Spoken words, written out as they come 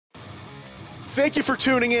Thank you for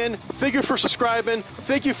tuning in. Thank you for subscribing.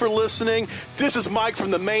 Thank you for listening. This is Mike from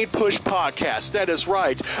the Main Push Podcast. That is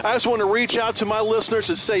right. I just want to reach out to my listeners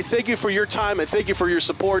and say thank you for your time and thank you for your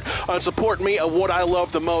support on supporting me of what I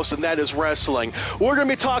love the most, and that is wrestling. We're going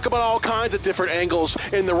to be talking about all kinds of different angles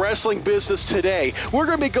in the wrestling business today. We're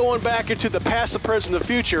going to be going back into the past, the present, the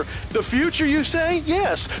future. The future, you say?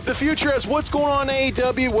 Yes. The future as what's going on in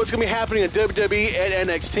AEW, what's going to be happening in WWE and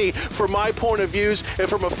NXT from my point of views and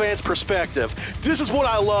from a fan's perspective. This is what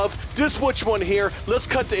I love. This is what you want to hear. Let's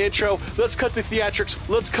cut the intro. Let's cut the theatrics.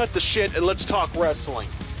 Let's cut the shit, and let's talk wrestling.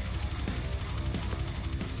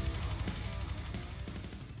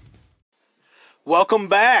 Welcome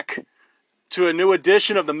back to a new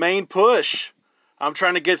edition of the Main Push. I'm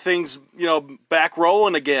trying to get things, back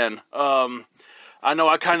rolling again. I know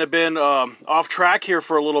I kind of been off track here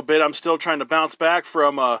for a little bit. I'm still trying to bounce back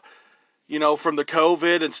from, from the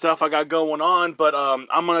COVID and stuff I got going on. But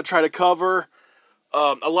I'm going to try to cover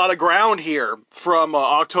a lot of ground here from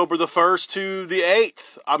October the 1st to the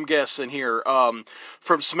 8th, I'm guessing here. From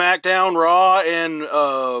SmackDown, Raw, and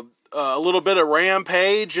a little bit of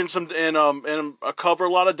Rampage, and I cover a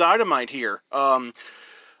lot of Dynamite here. I'm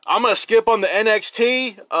going to skip on the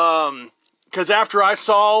NXT, because after I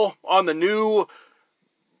saw on the new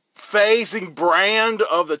phasing brand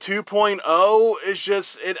of the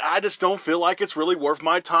 2.0, I just don't feel like it's really worth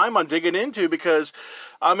my time on digging into, because,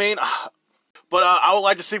 but I would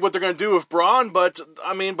like to see what they're going to do with Braun, but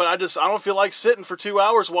I don't feel like sitting for 2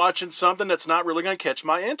 hours watching something that's not really going to catch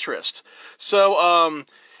my interest. So,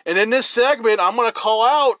 and in this segment, I'm going to call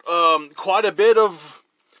out quite a bit of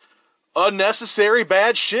unnecessary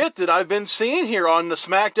bad shit that I've been seeing here on the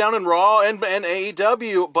SmackDown and Raw and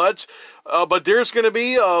AEW, but there's going to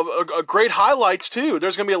be a great highlights too.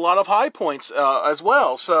 There's going to be a lot of high points as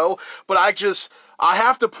well. So, but I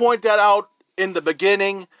have to point that out in the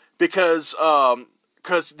beginning, because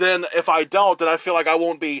then if I don't, then I feel like I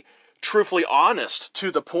won't be truthfully honest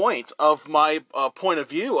to the point of my point of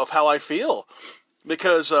view of how I feel,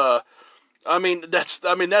 because that's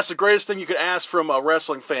the greatest thing you could ask from a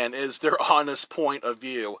wrestling fan, is their honest point of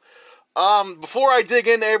view. Before I dig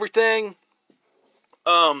into everything,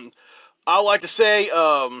 I like to say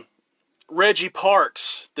Reggie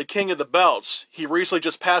Parks, the King of the Belts, he recently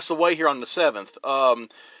just passed away here on the 7th.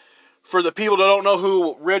 For the people that don't know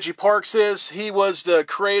who Reggie Parks is, he was the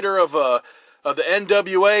creator of the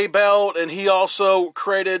NWA belt, and he also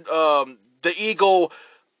created the Eagle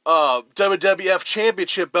WWF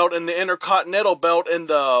Championship belt and the Intercontinental belt and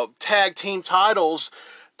the tag team titles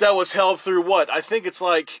that was held through I think it's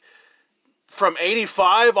like from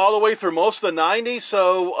 85 all the way through most of the 90s.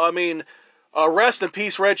 So, rest in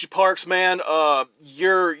peace, Reggie Parks, man.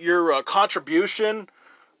 Your contribution,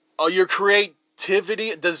 your creativity,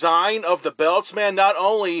 design of the belts, man, not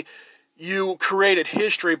only you created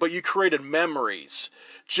history, but you created memories.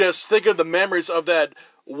 Just think of the memories of that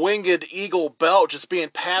winged eagle belt just being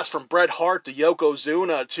passed from Bret Hart to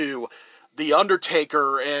Yokozuna to The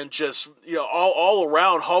Undertaker, and just all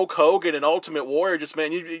around Hulk Hogan and Ultimate Warrior. Just, man,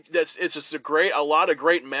 it's just a lot of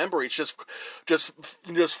great memories just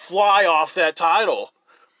fly off that title.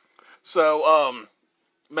 So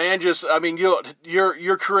man,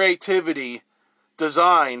 your creativity,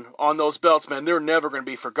 design on those belts, man, they're never going to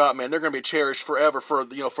be forgotten, man. They're going to be cherished forever for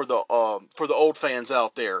the old fans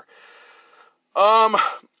out there.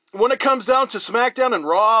 When it comes down to SmackDown and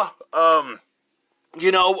Raw,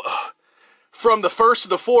 from the 1st to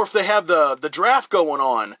the 4th, they have the draft going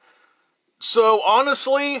on. So,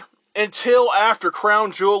 honestly, until after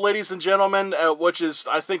Crown Jewel, ladies and gentlemen, which is,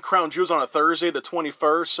 I think Crown Jewel's on a Thursday, the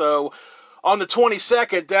 21st, so on the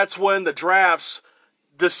 22nd, that's when the drafts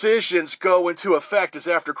decisions go into effect, is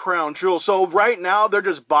after Crown Jewel. So, right now, they're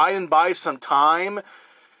just buying some time,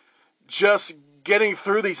 just getting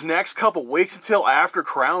through these next couple weeks until after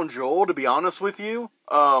Crown Jewel, to be honest with you.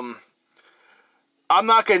 I'm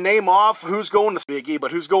not going to name off who's going to Big E,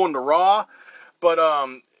 but who's going to Raw. But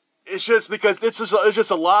it's just because it's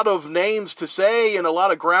just a lot of names to say and a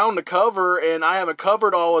lot of ground to cover, and I haven't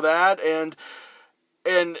covered all of that. And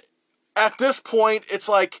at this point, it's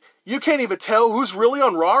like you can't even tell who's really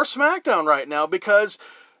on Raw or SmackDown right now, because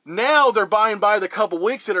now they're buying by the couple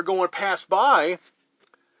weeks that are going past by.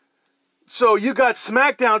 So you got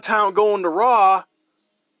SmackDown Town going to Raw,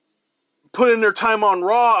 putting their time on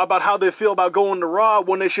Raw about how they feel about going to Raw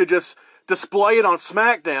when they should just display it on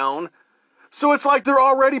SmackDown. So it's like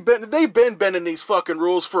they've been bending these fucking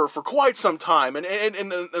rules for quite some time, and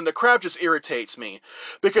the crap just irritates me.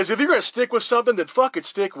 Because if you're going to stick with something, then fucking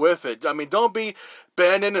stick with it. I mean, don't be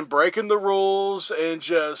bending and breaking the rules, and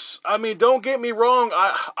just, I mean, don't get me wrong,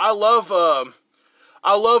 I love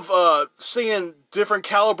I love seeing different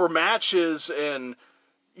caliber matches and,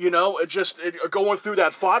 going through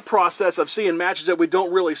that thought process of seeing matches that we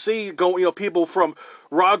don't really see. People from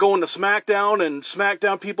Raw going to SmackDown and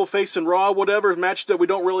SmackDown people facing Raw, whatever, matches that we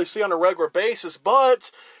don't really see on a regular basis.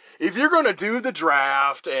 But if you're going to do the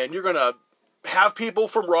draft and you're going to have people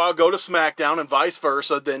from Raw go to SmackDown and vice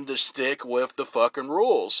versa, then just stick with the fucking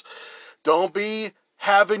rules. Don't be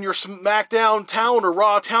having your SmackDown town or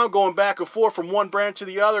Raw town going back and forth from one brand to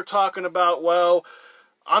the other talking about, well,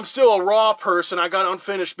 I'm still a Raw person. I got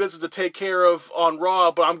unfinished business to take care of on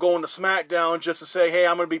Raw, but I'm going to SmackDown just to say, hey,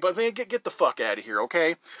 I'm going to be... But man, get the fuck out of here,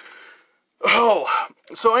 okay? Oh,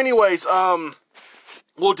 so anyways,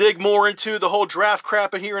 we'll dig more into the whole draft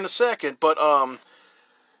crap in here in a second, but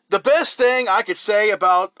the best thing I could say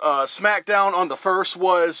about SmackDown on the first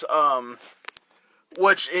was,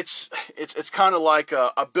 which it's kind of like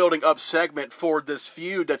a building up segment for this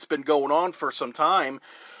feud that's been going on for some time.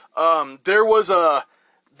 There was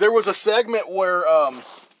a segment where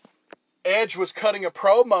Edge was cutting a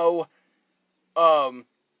promo,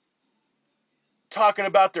 talking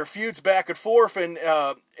about their feuds back and forth, and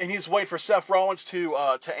he's waiting for Seth Rollins to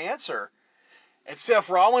answer, and Seth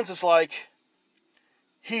Rollins is like,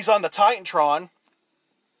 he's on the Titantron,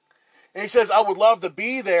 and he says, I would love to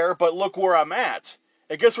be there, but look where I'm at.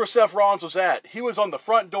 And guess where Seth Rollins was at? He was on the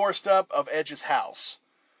front doorstep of Edge's house.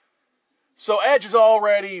 So Edge is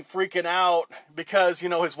already freaking out because,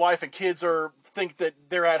 his wife and kids think that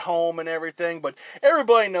they're at home and everything, but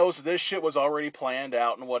everybody knows that this shit was already planned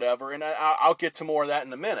out and whatever, and I'll get to more of that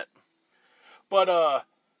in a minute. But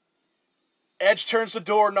Edge turns the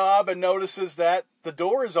doorknob and notices that the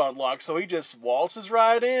door is unlocked, so he just waltzes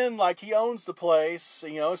right in like he owns the place,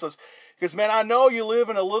 says, because, man, I know you live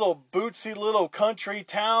in a little bootsy little country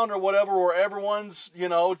town or whatever where everyone's,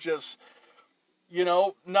 just...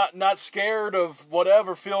 not scared of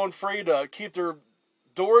whatever, feeling free to keep their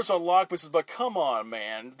doors unlocked, but come on,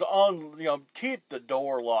 man, keep the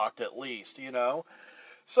door locked at least,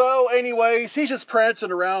 So, anyways, he's just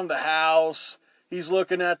prancing around the house. He's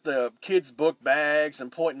looking at the kids' book bags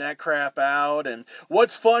and pointing that crap out. And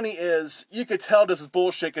what's funny is you could tell this is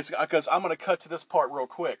bullshit because I'm going to cut to this part real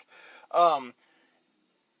quick.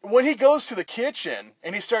 When he goes to the kitchen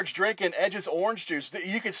and he starts drinking Edge's orange juice,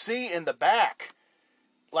 you can see in the back,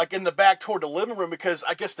 like in the back toward the living room, because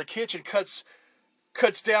I guess the kitchen cuts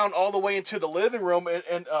down all the way into the living room,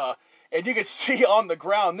 and you can see on the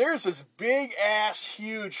ground there's this big ass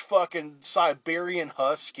huge fucking Siberian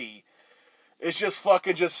husky. It's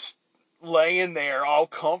just laying there all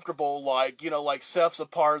comfortable, like Seth's a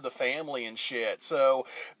part of the family and shit. So,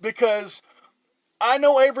 because I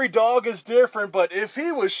know every dog is different, but if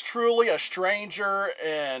he was truly a stranger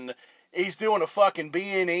and he's doing a fucking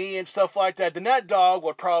B&E and stuff like that, then that dog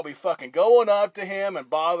would probably fucking going up to him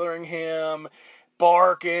and bothering him,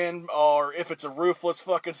 barking, or if it's a ruthless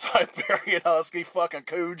fucking Siberian Husky, fucking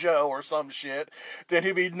Cujo or some shit, then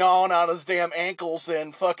he'd be gnawing out his damn ankles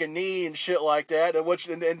and fucking knee and shit like that,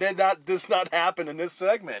 and then this not happen in this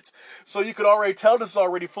segment. So you could already tell this is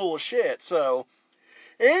already full of shit, so...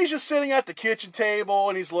 And he's just sitting at the kitchen table,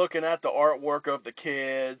 and he's looking at the artwork of the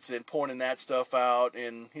kids and pointing that stuff out.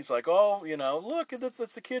 And he's like, "Oh, look,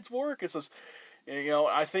 that's the kids' work." It says,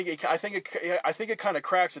 I think it kind of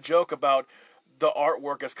cracks a joke about the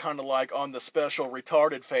artwork is kind of like on the special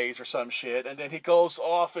retarded phase or some shit. And then he goes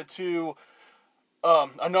off into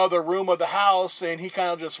another room of the house, and he kind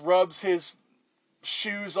of just rubs his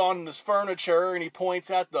shoes on his furniture, and he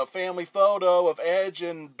points at the family photo of Edge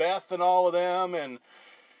and Beth and all of them, and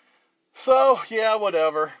so, yeah,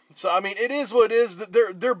 whatever. So, I mean, it is what it is.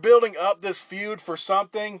 They're building up this feud for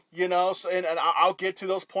something, and I'll get to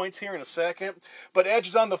those points here in a second. But Edge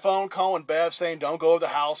is on the phone calling Bev saying, don't go to the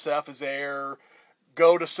house, Seth is there.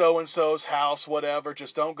 Go to so-and-so's house, whatever.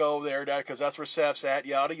 Just don't go there, because that's where Seth's at,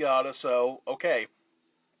 yada, yada. So, okay.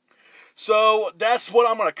 So, that's what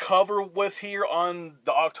I'm going to cover with here on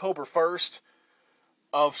the October 1st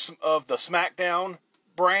of the SmackDown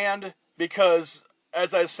brand, because...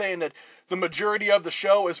 as I was saying, that the majority of the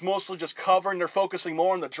show is mostly just covering, they're focusing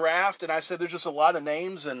more on the draft, and I said there's just a lot of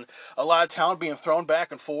names and a lot of talent being thrown back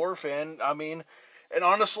and forth, and I mean, and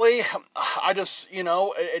honestly, I just,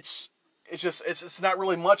 it's not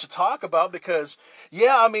really much to talk about, because,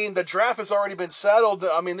 yeah, I mean, the draft has already been settled,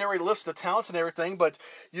 I mean, they already listed the talents and everything, but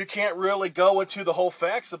you can't really go into the whole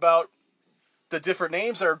facts about the different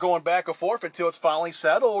names that are going back and forth until it's finally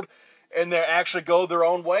settled, and they actually go their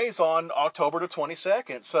own ways on October the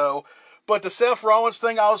 22nd. So, but the Seth Rollins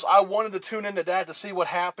thing, I wanted to tune into that to see what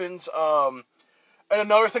happens. And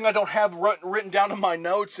another thing I don't have written down in my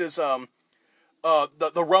notes is the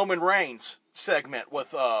Roman Reigns segment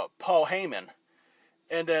with Paul Heyman,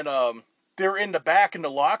 and then they're in the back in the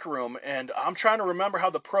locker room, and I'm trying to remember how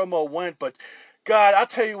the promo went, but God, I'll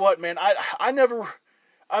tell you what, man, I never,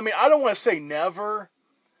 I mean, I don't want to say never,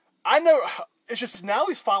 I know, it's just now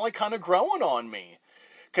he's finally kind of growing on me,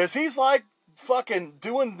 because he's like fucking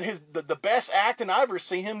doing the best acting I've ever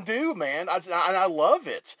seen him do, man. I love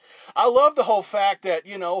it. I love the whole fact that,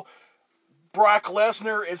 you know, Brock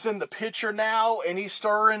Lesnar is in the picture now, and he's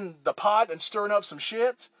stirring the pot and stirring up some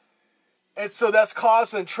shit. And so that's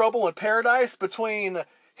causing trouble in paradise between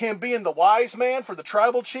him being the wise man for the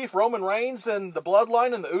tribal chief, Roman Reigns, and the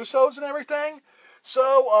bloodline and the Usos and everything.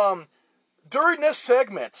 So, during this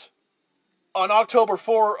segment, on October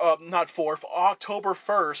 1st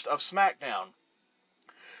of SmackDown,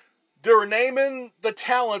 they were naming the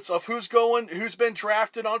talents of who's been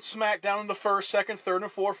drafted on SmackDown in the first, second, third,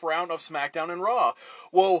 and fourth round of SmackDown and Raw.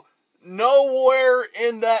 Well, nowhere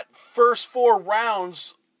in that first 4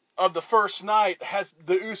 rounds of the first night has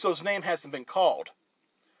the Usos' name hasn't been called.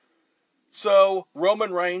 So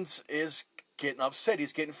Roman Reigns is getting upset.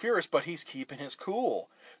 He's getting furious, but he's keeping his cool.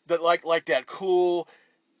 That like that cool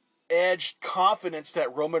edged confidence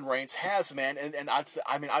that Roman Reigns has, man, and I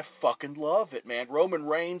fucking love it, man. Roman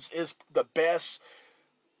Reigns is the best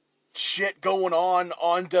shit going on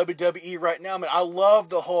WWE right now, man. I love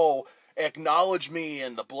the whole acknowledge me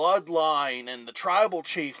and the bloodline and the tribal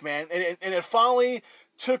chief, man, and it finally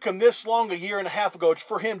took him this long, a year and a half ago,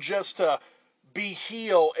 for him just to be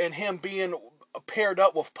heel and him being paired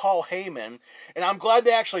up with Paul Heyman, and I'm glad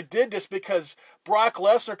they actually did this, because Brock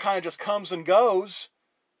Lesnar kind of just comes and goes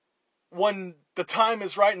when the time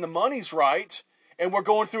is right and the money's right, and we're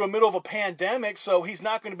going through the middle of a pandemic, so he's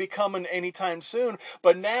not going to be coming anytime soon.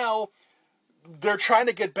 But now they're trying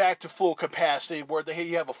to get back to full capacity, where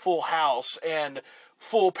you have a full house and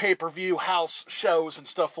full pay-per-view house shows and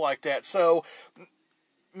stuff like that. So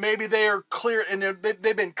maybe they are clear, and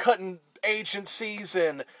they've been cutting agencies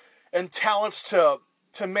and talents to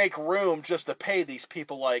make room just to pay these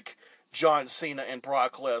people like John Cena and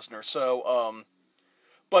Brock Lesnar. So,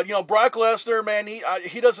 but, you know, Brock Lesnar, man,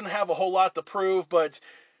 he doesn't have a whole lot to prove, but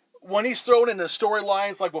when he's thrown into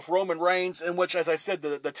storylines like with Roman Reigns, in which, as I said,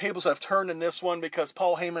 the tables have turned in this one because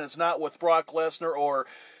Paul Heyman is not with Brock Lesnar, or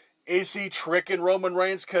is he tricking Roman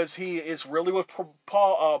Reigns because he is really with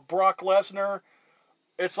Brock Lesnar?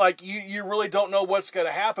 It's like you really don't know what's going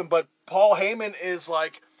to happen, but Paul Heyman is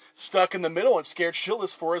like stuck in the middle and scared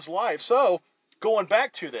shitless for his life. So, going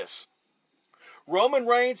back to this, Roman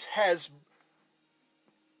Reigns has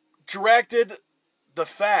directed the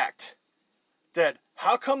fact that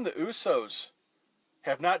how come the Usos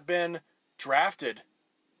have not been drafted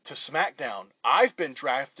to SmackDown? I've been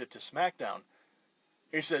drafted to SmackDown.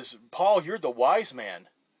 He says, Paul, you're the wise man.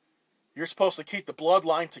 You're supposed to keep the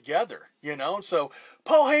bloodline together, you know? And so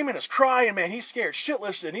Paul Heyman is crying, man. He's scared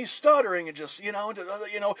shitless, and he's stuttering, and just, you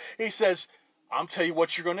know, he says, I'm telling you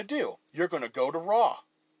what you're going to do. You're going to go to Raw.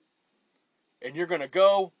 And you're going to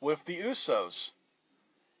go with the Usos.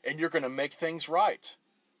 And you're going to make things right.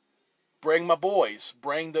 Bring my boys.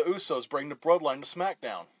 Bring the Usos. Bring the bloodline to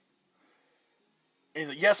SmackDown. And he's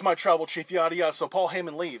like, yes, my tribal chief, yada yada. So Paul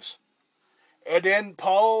Heyman leaves. And then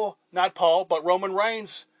Roman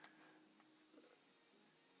Reigns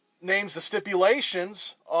names the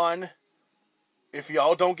stipulations on, if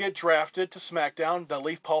y'all don't get drafted to SmackDown, they'll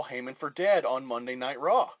leave Paul Heyman for dead on Monday Night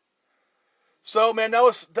Raw. So, man, that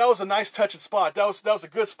was a nice touching spot. That was a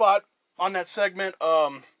good spot on that segment.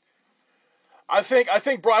 I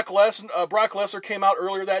think Brock Lesnar came out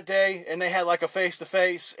earlier that day, and they had like a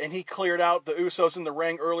face-to-face, and he cleared out the Usos in the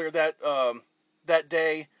ring earlier that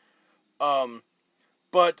day.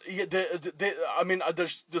 But the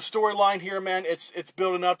storyline here, man, it's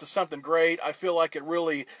building up to something great. I feel like it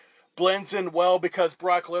really blends in well because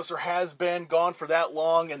Brock Lesnar has been gone for that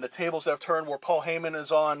long, and the tables have turned where Paul Heyman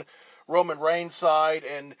is on Roman Reigns' side,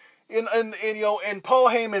 and Paul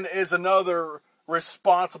Heyman is another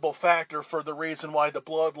responsible factor for the reason why the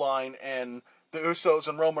bloodline and the Usos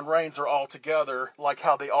and Roman Reigns are all together like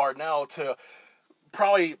how they are now, to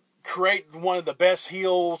probably create one of the best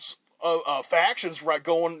heels factions right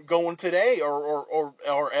going today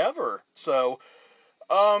or ever. So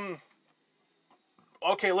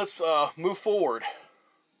okay, let's move forward.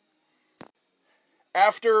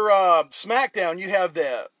 After SmackDown, you have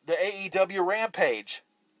the AEW Rampage.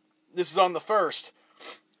 This is on the 1st.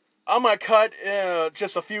 I'm going to cut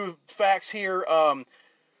just a few facts here.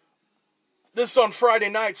 This is on Friday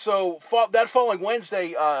night, so that following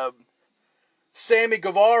Wednesday, Sammy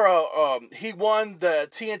Guevara, he won the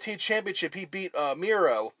TNT Championship. He beat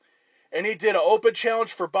Miro, and he did an open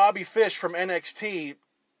challenge for Bobby Fish from NXT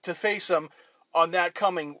to face him on that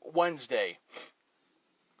coming Wednesday.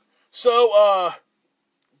 So,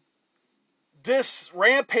 this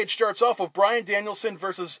Rampage starts off with Bryan Danielson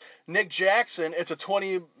versus Nick Jackson. It's a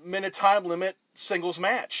 20-minute time limit singles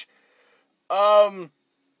match. Overall,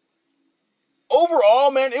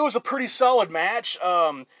 man, it was a pretty solid match.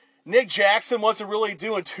 Nick Jackson wasn't really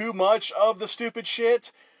doing too much of the stupid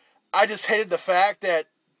shit. I just hated the fact that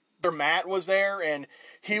their Matt was there and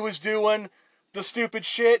he was doing the stupid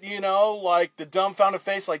shit, you know, like the dumbfounded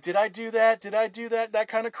face, like, did I do that? Did I do that? That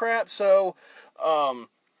kind of crap. So,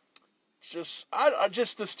 just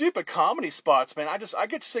the stupid comedy spots, man. I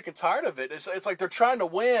get sick and tired of it. It's like they're trying to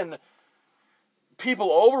win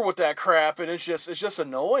people over with that crap, and it's just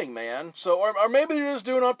annoying, man. So, or maybe they're just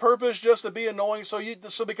doing it on purpose just to be annoying, so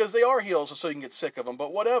because they are heels, so you can get sick of them.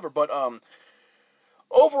 But whatever. But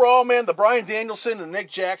overall, man, the Bryan Danielson and Nick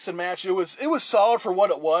Jackson match, it was solid for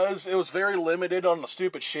what it was. It was very limited on the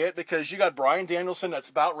stupid shit because you got Bryan Danielson that's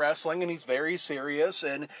about wrestling and he's very serious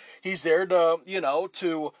and he's there to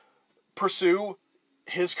to pursue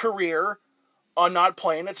his career on not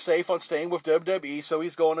playing it safe, on staying with WWE, so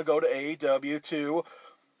he's going to go to AEW to,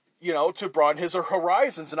 to broaden his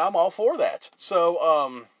horizons, and I'm all for that.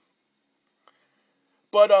 So,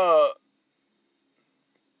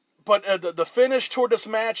 the finish toward this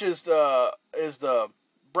match is the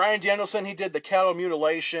Bryan Danielson. He did the cattle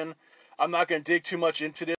mutilation. I'm not going to dig too much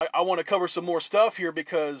into it. I want to cover some more stuff here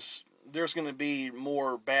because there's going to be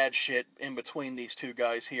more bad shit in between these two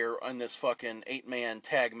guys here on this fucking 8-man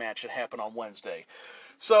tag match that happened on Wednesday.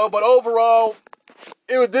 So, but overall,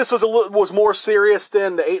 this was more serious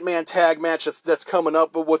than the 8-man tag match that's coming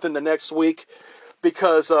up within the next week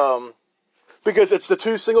because it's the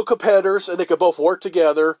two single competitors and they could both work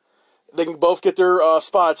together. They can both get their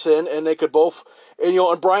spots in, and they could both,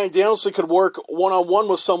 and Bryan Danielson could work one-on-one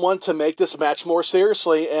with someone to make this match more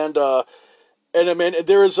seriously, and I mean,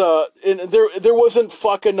 there wasn't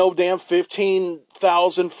fucking no damn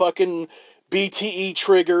 15,000 fucking BTE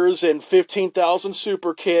triggers and 15,000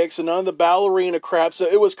 super kicks and none of the ballerina crap. So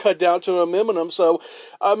it was cut down to a minimum. So,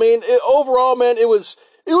 I mean, overall, man, it was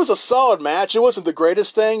a solid match. It wasn't the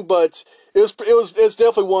greatest thing, but it's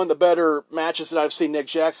definitely one of the better matches that I've seen Nick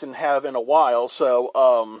Jackson have in a while. So,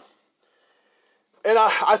 and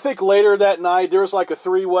I think later that night there was like a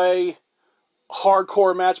 3-way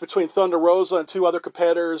hardcore match between Thunder Rosa and two other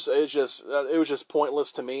competitors. It was just pointless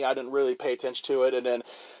to me. I didn't really pay attention to it. And then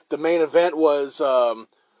the main event was a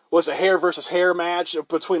hair versus hair match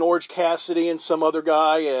between Orange Cassidy and some other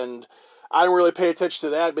guy, and I didn't really pay attention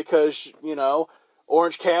to that because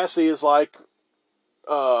Orange Cassidy is like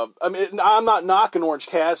I mean, I'm not knocking Orange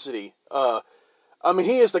Cassidy. I mean,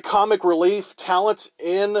 he is the comic relief talent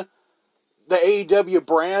in the AEW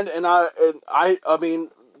brand, and I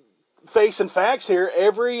mean, facing facts here,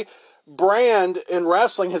 every brand in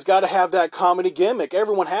wrestling has got to have that comedy gimmick.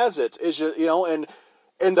 Everyone has it. It's just, and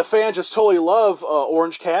the fans just totally love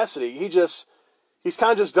Orange Cassidy. He's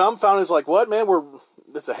kind of just dumbfounded. He's like, what, man?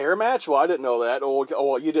 It's a hair match? Well, I didn't know that.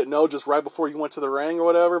 Oh, you didn't know just right before you went to the ring or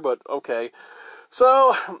whatever, but okay.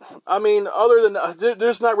 So, I mean, other than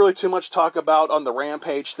there's not really too much to talk about on the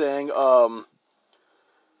Rampage thing.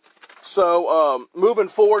 Moving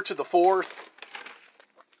forward to the 4th,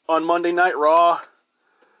 on Monday Night Raw,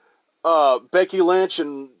 Becky Lynch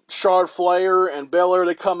and Charlotte Flair and Belair,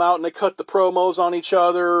 they come out and they cut the promos on each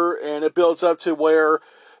other, and it builds up to where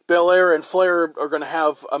Belair and Flair are going to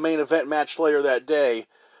have a main event match later that day.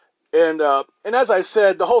 And as I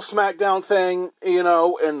said, the whole SmackDown thing,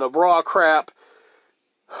 and the Raw crap,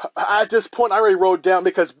 at this point I already wrote down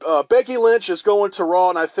because Becky Lynch is going to Raw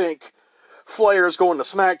and I think Flair is going to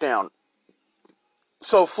SmackDown.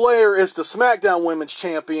 So Flair is the SmackDown Women's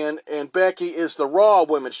Champion, and Becky is the Raw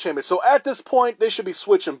Women's Champion. So at this point, they should be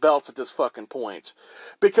switching belts at this fucking point.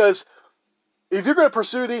 Because if you're going to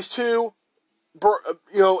pursue these two,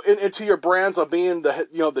 into your brands of being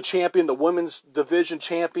the champion, the women's division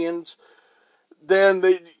champions, then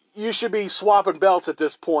you should be swapping belts at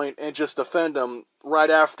this point and just defend them right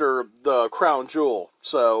after the crown jewel.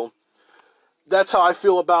 So that's how I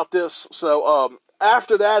feel about this. So,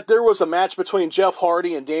 after that, there was a match between Jeff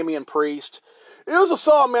Hardy and Damian Priest. It was a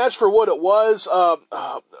solid match for what it was. I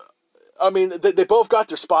mean, they both got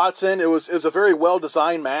their spots in. It was a very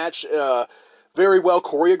well-designed match, very well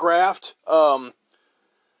choreographed.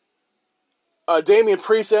 Damian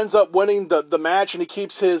Priest ends up winning the match, and he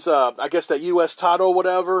keeps his, I guess, that U.S. title or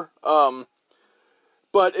whatever.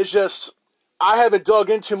 But it's just, I haven't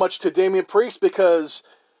dug in too much to Damian Priest because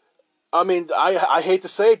I mean, I hate to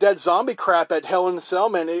say it, that zombie crap at Hell in a Cell,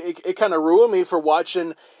 man, it kind of ruined me for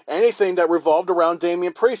watching anything that revolved around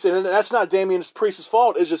Damian Priest. And that's not Damian Priest's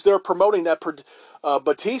fault. It's just they're promoting that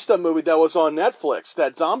Batista movie that was on Netflix,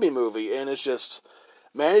 that zombie movie. And it's just,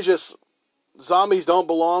 man, it's just, zombies don't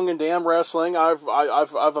belong in damn wrestling.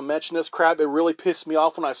 I've mentioned this crap. It really pissed me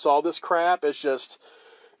off when I saw this crap. It's just,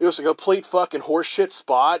 it was a complete fucking horseshit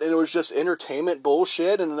spot. And it was just entertainment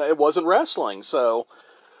bullshit. And it wasn't wrestling. So...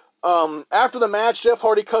 after the match, Jeff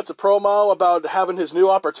Hardy cuts a promo about having his new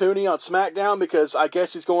opportunity on SmackDown because I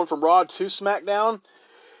guess he's going from Raw to SmackDown.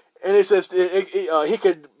 And he says he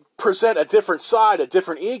could present a different side, a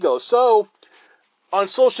different ego. So, on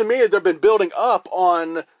social media, they've been building up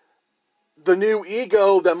on the new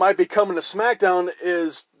ego that might be coming to SmackDown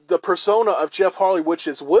is the persona of Jeff Hardy, which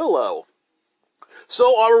is Willow.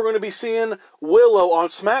 So, are we going to be seeing Willow on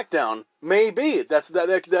SmackDown? Maybe.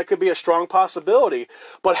 That could be a strong possibility.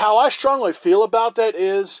 But how I strongly feel about that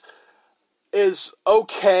is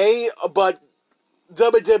okay, but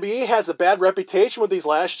WWE has a bad reputation with these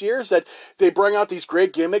last years that they bring out these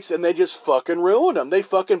great gimmicks and they just fucking ruin them. They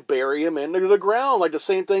fucking bury them into the ground. Like the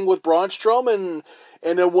same thing with Braun Strowman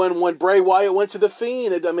and then when Bray Wyatt went to The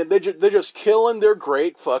Fiend. I mean, they're just killing their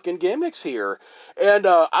great fucking gimmicks here. And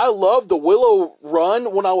I love the Willow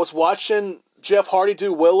run when I was watching Jeff Hardy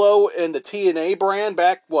do Willow in the TNA brand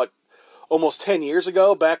back, almost 10 years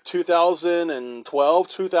ago, back 2012,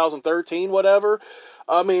 2013, whatever.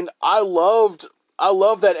 I mean, I loved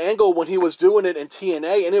that angle when he was doing it in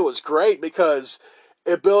TNA, and it was great because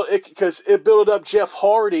it built up Jeff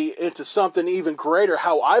Hardy into something even greater,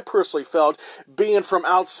 how I personally felt, being from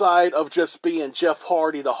outside of just being Jeff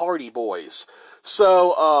Hardy, the Hardy Boys.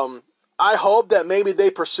 So, I hope that maybe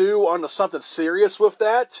they pursue onto something serious with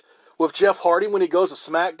that, with Jeff Hardy when he goes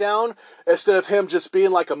to SmackDown, instead of him just being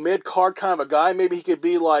like a mid-card kind of a guy. Maybe he could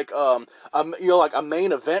be like, like a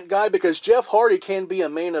main event guy, because Jeff Hardy can be a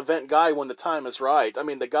main event guy when the time is right. I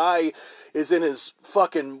mean, the guy is in his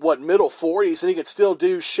fucking, middle 40s, and he can still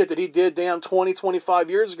do shit that he did damn 20, 25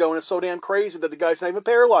 years ago, and it's so damn crazy that the guy's not even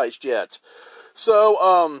paralyzed yet. So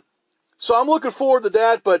I'm looking forward to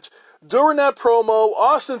that, but during that promo,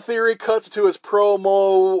 Austin Theory cuts to his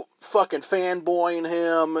promo, fucking fanboying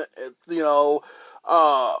him,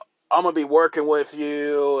 I'm going to be working with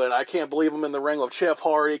you, and I can't believe I'm in the ring with Jeff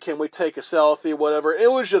Hardy, can we take a selfie, whatever.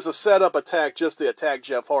 It was just a setup attack just to attack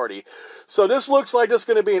Jeff Hardy. So this looks like this is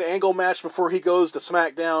going to be an angle match before he goes to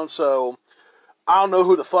SmackDown, so I don't know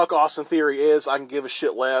who the fuck Austin Theory is, I can give a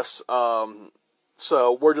shit less, so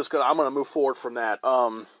I'm going to move forward from that.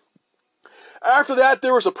 After that,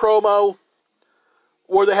 there was a promo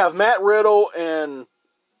where they have Matt Riddle and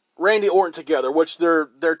Randy Orton together, which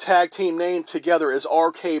their tag team name together is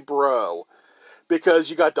RK Bro,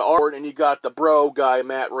 because you got the Orton and you got the bro guy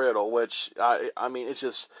Matt Riddle, which I mean it's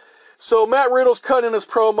just, so Matt Riddle's cutting his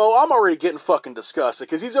promo. I'm already getting fucking disgusted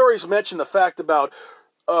because he's already mentioned the fact about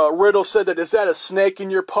Riddle said that, is that a snake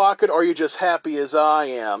in your pocket, or are you just happy as I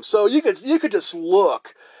am? So you could just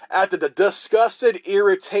look at the disgusted,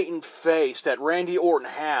 irritating face that Randy Orton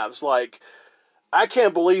has. Like, I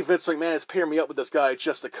can't believe Vince McMahon is pairing me up with this guy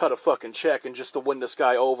just to cut a fucking check and just to win this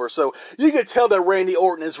guy over. So you can tell that Randy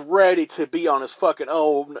Orton is ready to be on his fucking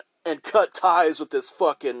own and cut ties with this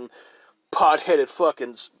fucking pot-headed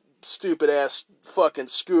fucking stupid-ass fucking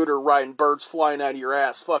scooter riding birds flying out of your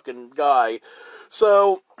ass fucking guy.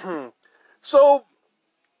 So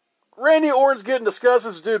Randy Orton's getting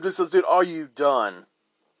disgusted. This dude, are you done?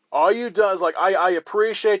 Are you done? It's like, I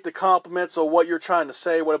appreciate the compliments of what you're trying to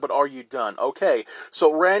say, but are you done? Okay,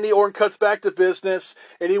 so Randy Orton cuts back to business,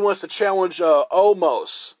 and he wants to challenge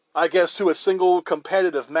Omos, I guess, to a single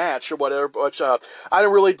competitive match or whatever, which I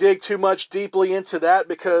didn't really dig too much deeply into that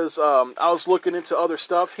because I was looking into other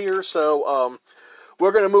stuff here, so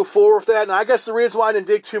we're going to move forward with that. And I guess the reason why I didn't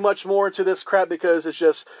dig too much more into this crap because it's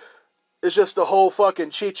just the whole fucking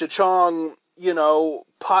Cheech and Chong,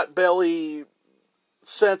 pot-belly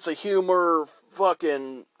sense of humor,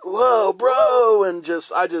 fucking, whoa, bro, and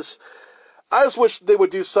I just wish they would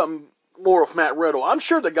do something more with Matt Riddle. I'm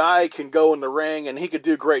sure the guy can go in the ring and he could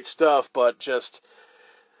do great stuff, but just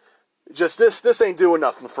this ain't doing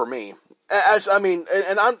nothing for me. I'm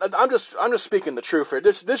just speaking the truth here.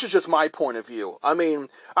 This is just my point of view. I mean,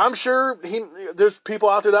 I'm sure there's people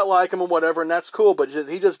out there that like him and whatever, and that's cool, but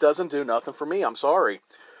he just doesn't do nothing for me. I'm sorry.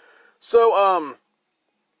 So,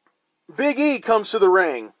 Big E comes to the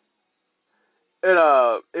ring, and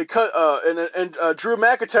Drew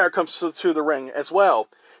McIntyre comes to the ring as well,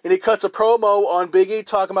 and he cuts a promo on Big E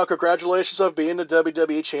talking about congratulations of being the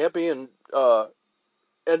WWE champion, and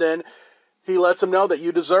then he lets him know that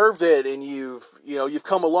you deserved it, and you've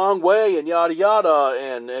come a long way, and yada yada.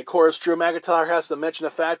 And of course, Drew McIntyre has to mention the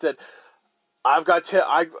fact that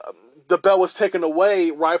the belt was taken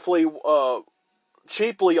away, rightfully,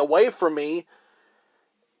 cheaply away from me,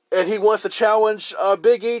 and he wants to challenge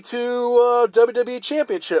Big E to a WWE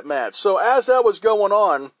Championship match. So as that was going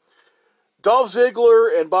on, Dolph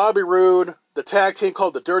Ziggler and Bobby Roode, the tag team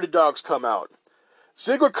called the Dirty Dogs, come out.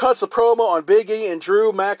 Ziggler cuts a promo on Big E and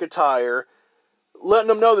Drew McIntyre, letting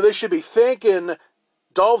them know that they should be thanking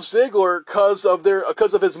Dolph Ziggler because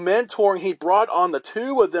of his mentoring he brought on the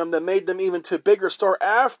two of them that made them even to bigger star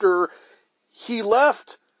after he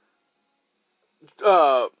left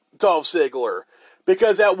Dolph Ziggler.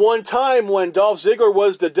 Because at one time when Dolph Ziggler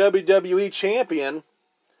was the WWE champion,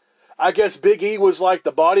 I guess Big E was like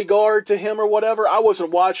the bodyguard to him or whatever. I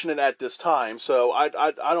wasn't watching it at this time, so I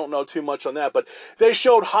don't know too much on that. But they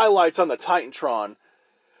showed highlights on the Titantron.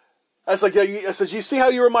 I was like, yeah, I said, you see how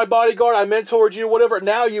you were my bodyguard? I mentored you, whatever.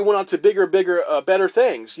 Now you went on to bigger, better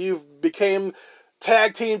things. You became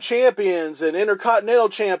tag team champions and intercontinental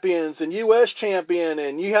champions and U.S. champion,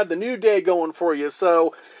 and you had the New Day going for you.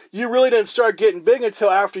 So you really didn't start getting big until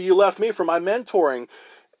after you left me for my mentoring.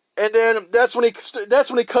 And then that's when he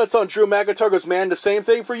cuts on Drew McIntyre. Goes, man, the same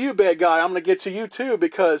thing for you, big guy. I'm gonna get to you too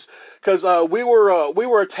because we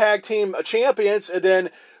were a tag team champions, and then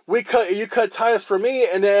you cut ties for me,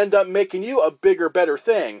 and then end up making you a bigger, better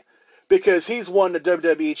thing because he's won the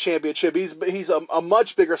WWE Championship. He's a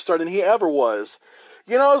much bigger star than he ever was,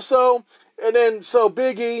 So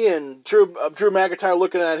Big E and Drew McIntyre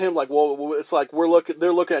looking at him like, well, it's like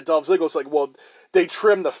they're looking at Dolph Ziggler. It's like, well, they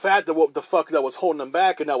trimmed the fat that what the fuck that was holding them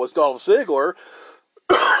back, and that was Dolph Ziggler.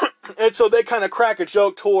 And so they kind of crack a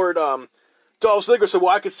joke toward Dolph Ziggler. So,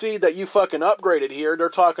 well, I could see that you fucking upgraded here. They're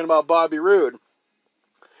talking about Bobby Roode.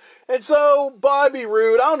 And so Bobby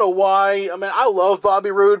Roode, I don't know why. I mean, I love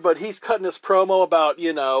Bobby Roode, but he's cutting this promo about,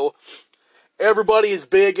 everybody is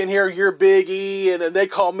big in here. You're Big E, and then they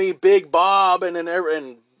call me Big Bob,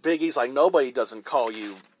 and Big E's like, nobody doesn't call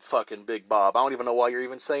you fucking Big Bob. I don't even know why you're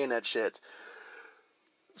even saying that shit.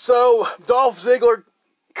 So Dolph Ziggler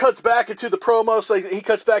cuts back into the promo. So he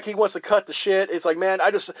cuts back. He wants to cut the shit. It's like, man, I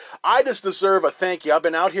just deserve a thank you. I've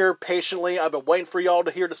been out here patiently. I've been waiting for y'all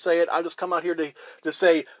to say it. I just come out here to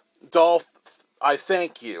say, Dolph, I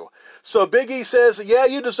thank you. So Big E says, yeah,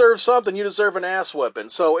 you deserve something. You deserve an ass whipping.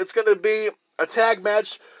 So it's going to be a tag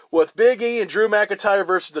match with Big E and Drew McIntyre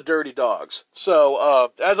versus the Dirty Dogs.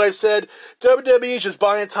 So, as I said, WWE is just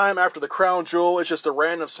buying time after the crown jewel. It's just a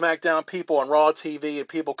random SmackDown people on Raw TV, and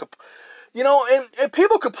people and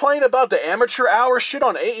people complain about the amateur hour shit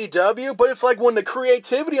on AEW, but it's like when the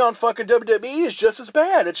creativity on fucking WWE is just as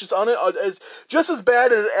bad. It's just as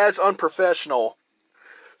bad as unprofessional.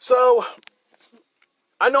 So,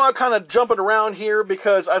 I know I'm kind of jumping around here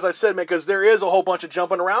because, as I said, because there is a whole bunch of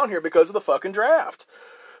jumping around here because of the fucking draft.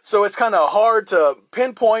 So it's kind of hard to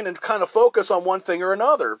pinpoint and kind of focus on one thing or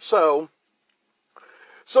another. So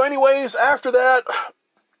anyways, after that,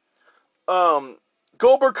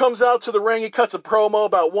 Goldberg comes out to the ring. He cuts a promo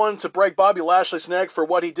about wanting to break Bobby Lashley's neck for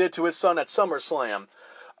what he did to his son at SummerSlam.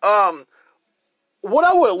 What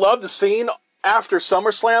I would have loved to seen after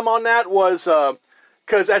SummerSlam on that was,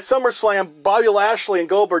 because at SummerSlam, Bobby Lashley and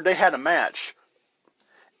Goldberg, they had a match.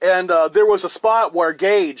 And there was a spot where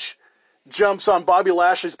Gage jumps on Bobby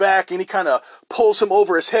Lashley's back, and he kind of pulls him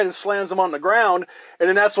over his head and slams him on the ground. And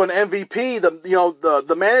then that's when MVP,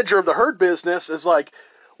 the manager of the Hurt Business, is like,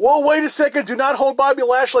 "Well, wait a second, do not hold Bobby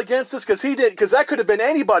Lashley against this because that could have been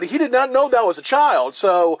anybody. He did not know that was a child."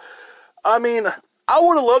 So, I mean, I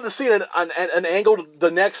would have loved to see an angle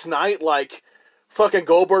the next night, like fucking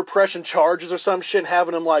Goldberg pressing charges or some shit, and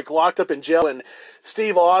having him like locked up in jail, and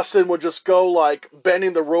Steve Austin would just go like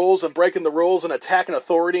bending the rules and breaking the rules and attacking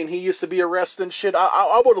authority, and he used to be arrested and shit.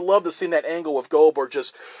 I would have loved to seen that angle with Goldberg,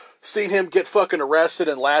 just seeing him get fucking arrested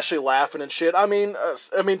and Lashley laughing and shit. I mean,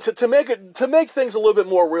 to make things a little bit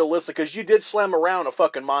more realistic, because you did slam around a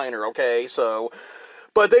fucking minor, okay? So,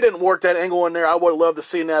 but they didn't work that angle in there. I would have loved to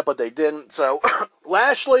seen that, but they didn't. So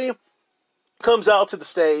Lashley comes out to the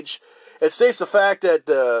stage. It states the fact that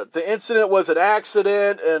the incident was an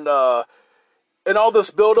accident, and all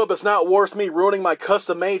this buildup is not worth me ruining my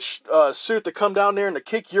custom-made suit to come down there and to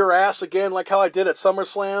kick your ass again like how I did at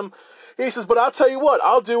SummerSlam. He says, but I'll tell you what,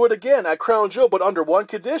 I'll do it again at Crown Jewel, but under one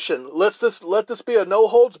condition. Let this be a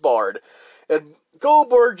no-holds-barred. And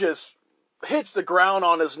Goldberg just hits the ground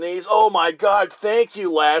on his knees. Oh my God, thank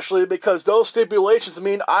you, Lashley, because those stipulations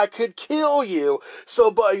mean I could kill you. So,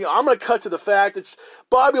 but I'm going to cut to the fact it's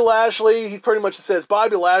Bobby Lashley. He pretty much says,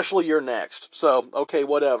 Bobby Lashley, you're next. So, okay,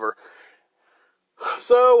 whatever.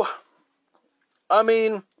 So, I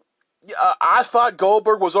mean, I thought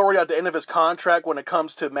Goldberg was already at the end of his contract when it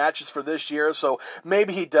comes to matches for this year, so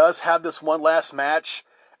maybe he does have this one last match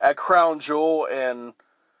at Crown Jewel, and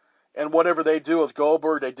whatever they do with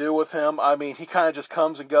Goldberg, they do with him. I mean, he kind of just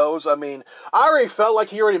comes and goes. I mean, I already felt like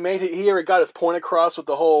he already got his point across with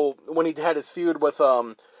the whole, when he had his feud with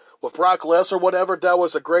Brock Lesnar or whatever. That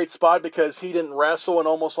was a great spot because he didn't wrestle in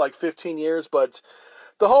almost like 15 years, but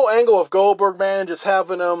the whole angle of Goldberg, man, just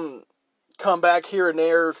having him come back here and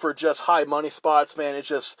there for just high money spots, man,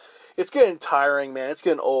 it's getting tiring, man. It's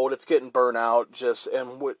getting old. It's getting burnt out.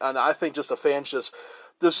 And I think just the fans just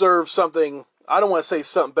deserve something. I don't want to say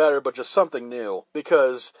something better, but just something new,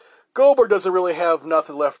 because Goldberg doesn't really have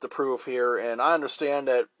nothing left to prove here. And I understand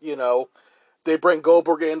that, they bring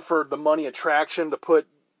Goldberg in for the money attraction to put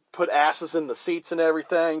asses in the seats and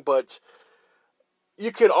everything, but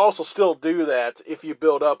you could also still do that if you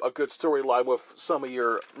build up a good storyline with some of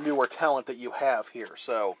your newer talent that you have here.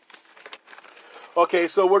 So, okay,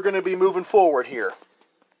 so we're going to be moving forward here.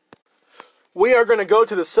 We are going to go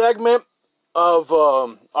to the segment of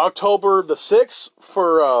October the 6th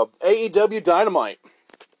for AEW Dynamite.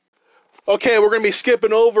 Okay, we're going to be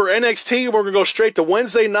skipping over NXT. We're going to go straight to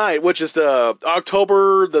Wednesday night, which is the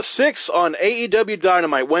October the 6th on AEW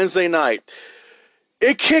Dynamite, Wednesday night.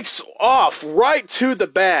 It kicks off right to the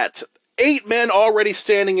bat. 8 men already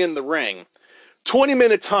standing in the ring.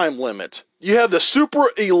 20-minute time limit. You have the Super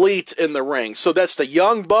Elite in the ring. So that's the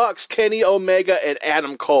Young Bucks, Kenny Omega, and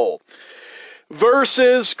Adam Cole.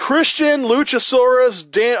 Versus Christian,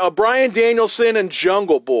 Luchasaurus, Bryan Danielson, and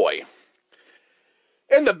Jungle Boy.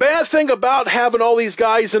 And the bad thing about having all these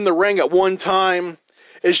guys in the ring at one time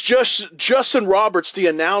is just Justin Roberts, the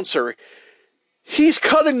announcer. He's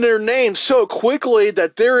cutting their names so quickly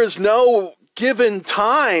that there is no given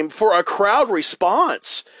time for a crowd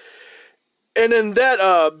response. And in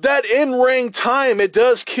that in-ring time, it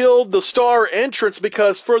does kill the star entrance,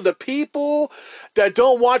 because for the people that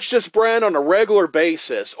don't watch this brand on a regular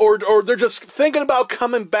basis, or they're just thinking about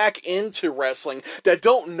coming back into wrestling that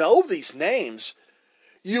don't know these names,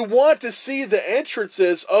 you want to see the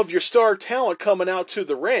entrances of your star talent coming out to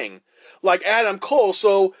the ring, like Adam Cole.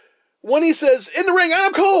 So when he says, in the ring,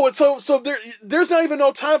 Adam Cole, and so there's not even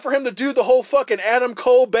no time for him to do the whole fucking Adam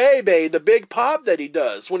Cole baby, the big pop that he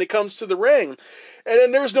does when he comes to the ring. And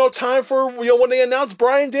then there's no time for, when they announce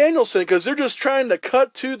Bryan Danielson, because they're just trying to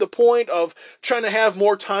cut to the point of trying to have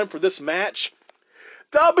more time for this match.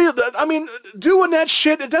 Doing that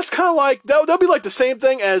shit, that's kind of like, that'll be like the same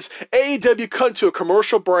thing as AEW cutting to a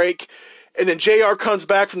commercial break, and then JR comes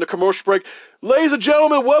back from the commercial break. Ladies and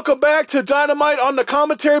gentlemen, welcome back to Dynamite. On the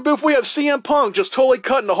commentary booth, we have CM Punk just totally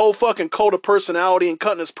cutting the whole fucking cult of personality and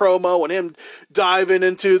cutting his promo and him diving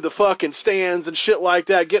into the fucking stands and shit like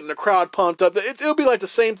that, getting the crowd pumped up. It'll be like the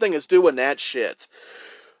same thing as doing that shit.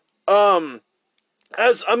 I'm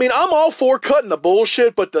all for cutting the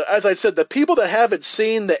bullshit, but as I said, the people that haven't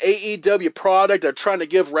seen the AEW product are trying to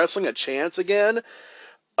give wrestling a chance again.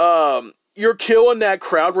 You're killing that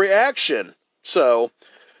crowd reaction. So,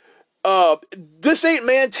 this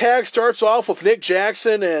 8-man tag starts off with Nick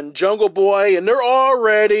Jackson and Jungle Boy, and they're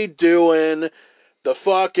already doing the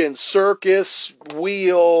fucking circus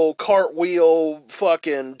wheel, cartwheel,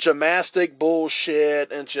 fucking gymnastic bullshit,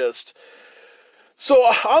 and just... So,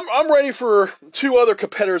 I'm ready for 2 other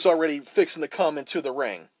competitors already fixing to come into the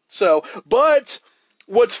ring. So, but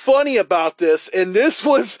what's funny about this, and this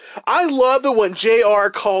was... I love it when JR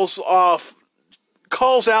calls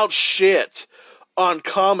out shit on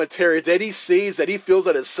commentary that he sees, that he feels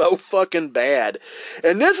that is so fucking bad.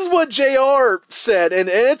 And this is what JR said, and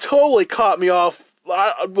it totally caught me off.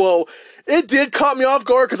 It did caught me off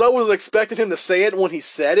guard, because I wasn't expecting him to say it when he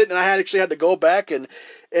said it, and I actually had to go back and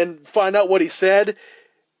find out what he said.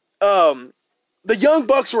 The Young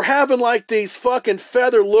Bucks were having like these fucking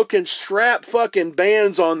feather-looking strap fucking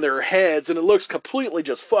bands on their heads, and it looks completely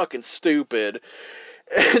just fucking stupid.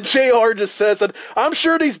 And JR just says that, I'm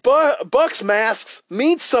sure these Bucks masks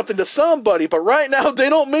mean something to somebody, but right now they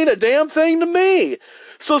don't mean a damn thing to me.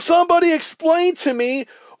 So somebody explain to me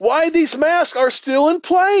why these masks are still in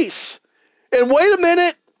place. And wait a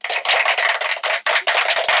minute.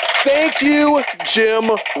 Thank you,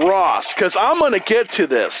 Jim Ross, because I'm going to get to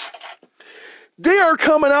this. They are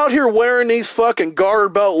coming out here wearing these fucking garter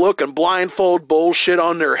belt looking blindfold bullshit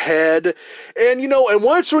on their head. And, and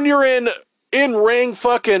once when you're in-ring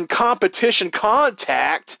fucking competition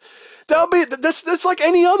contact, that's like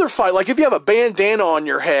any other fight. Like if you have a bandana on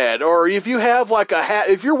your head, or if you have like a hat,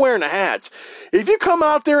 if you're wearing a hat, if you come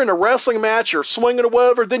out there in a wrestling match or swinging or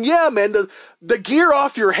whatever, then yeah, man, the gear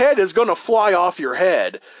off your head is going to fly off your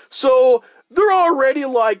head. So they're already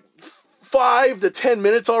like 5 to 10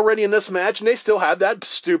 minutes already in this match, and they still have that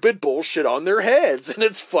stupid bullshit on their heads, and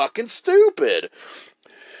it's fucking stupid.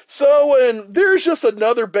 So, and there's just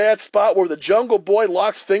another bad spot where the Jungle Boy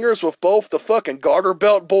locks fingers with both the fucking Garter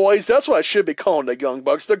Belt boys. That's what I should be calling the Young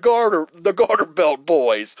Bucks, the Garter Belt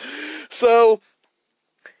boys. So,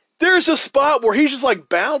 there's a spot where he's just like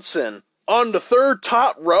bouncing on the third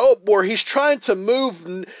top rope where he's trying to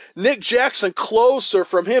move Nick Jackson closer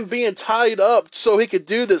from him being tied up so he could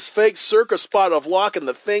do this fake circus spot of locking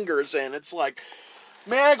the fingers in. It's like,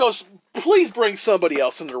 man, it goes, please bring somebody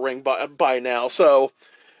else in the ring by now. So,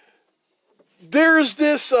 there's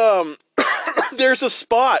this, there's a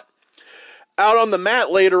spot out on the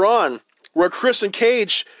mat later on where Christian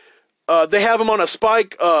Cage, they have him on a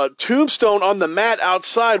spike tombstone on the mat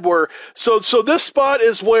outside where, so this spot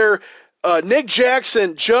is where Nick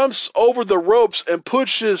Jackson jumps over the ropes and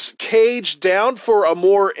pushes Cage down for a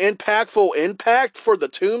more impactful impact for the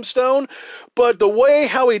tombstone. But the way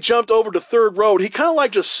how he jumped over the third rope, he kind of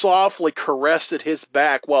like just softly caressed his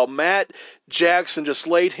back while Matt Jackson just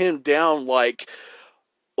laid him down like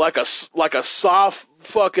a soft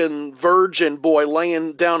fucking virgin boy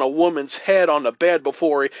laying down a woman's head on the bed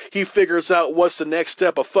before he figures out what's the next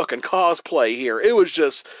step of fucking cosplay here. It was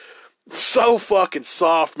just so fucking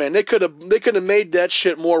soft, man. They could have made that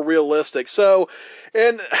shit more realistic. So,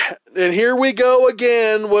 and here we go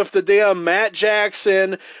again with the damn Matt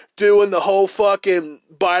Jackson doing the whole fucking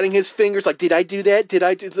biting his fingers like, did I do that? Did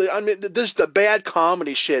I do that? I mean, this is the bad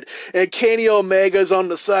comedy shit. And Kenny Omega's on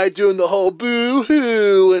the side doing the whole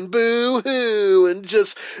boo-hoo and boo-hoo and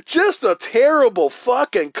just a terrible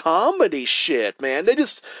fucking comedy shit, man. They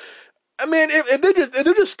just, I mean, if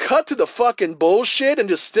they just cut to the fucking bullshit and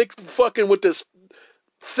just stick fucking with this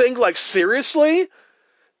thing like seriously,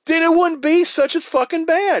 then it wouldn't be such as fucking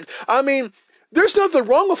bad. I mean, there's nothing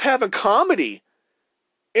wrong with having comedy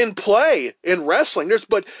in play in wrestling.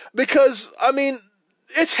 Because I mean,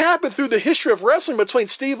 it's happened through the history of wrestling between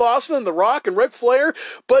Steve Austin and The Rock and Ric Flair,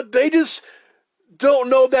 but they just don't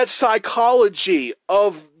know that psychology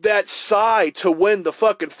of that side to win the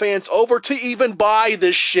fucking fans over to even buy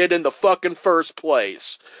this shit in the fucking first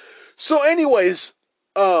place. So anyways,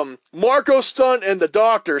 Marco Stunt and the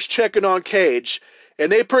Doctors checking on Cage,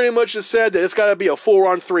 and they pretty much just said that it's got to be a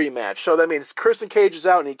 4-on-3 match. So that means Christian Cage is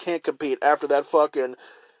out and he can't compete after that fucking,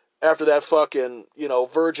 you know,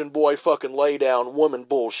 virgin boy fucking lay down woman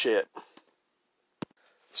bullshit.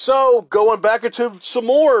 So, going back into some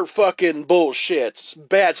more fucking bullshit,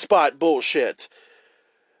 bad spot bullshit.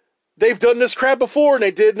 They've done this crap before, and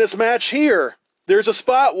they did in this match here. There's a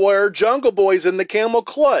spot where Jungle Boy's in the camel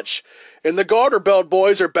clutch, and the Garter Belt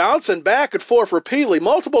boys are bouncing back and forth repeatedly,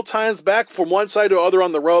 multiple times back from one side to the other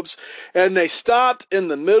on the ropes, and they stopped in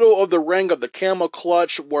the middle of the ring of the camel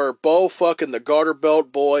clutch where both fucking the Garter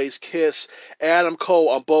Belt boys kiss Adam Cole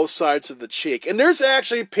on both sides of the cheek. And there's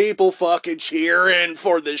actually people fucking cheering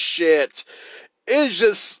for this shit. It's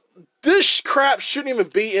just, this crap shouldn't even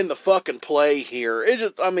be in the fucking play here. It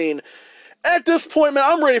just, I mean, at this point, man,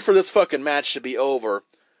 I'm ready for this fucking match to be over.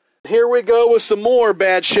 Here we go with some more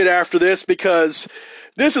bad shit after this, because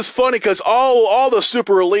this is funny because all the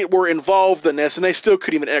Super Elite were involved in this and they still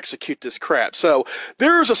couldn't even execute this crap. So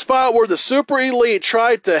there's a spot where the Super Elite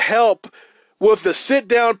tried to help with the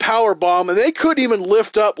sit-down powerbomb and they couldn't even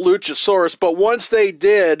lift up Luchasaurus, but once they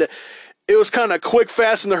did, it was kind of quick,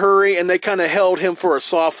 fast, in a hurry, and they kind of held him for a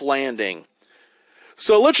soft landing.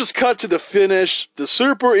 So let's just cut to the finish. The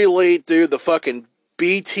Super Elite do the fucking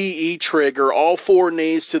BTE trigger, all 4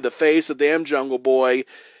 knees to the face of damn Jungle Boy,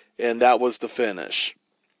 and that was the finish.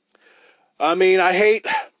 I mean, I hate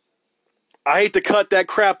to cut that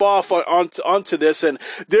crap off onto this, and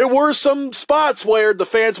there were some spots where the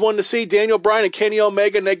fans wanted to see Daniel Bryan and Kenny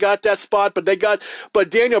Omega, and they got that spot, but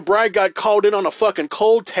Daniel Bryan got called in on a fucking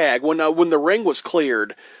cold tag when the ring was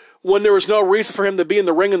cleared, when there was no reason for him to be in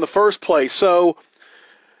the ring in the first place. So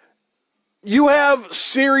you have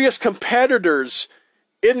serious competitors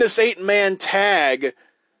in this 8-man tag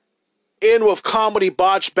in with comedy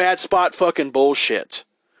botch bad spot fucking bullshit.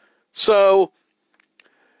 So,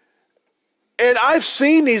 and I've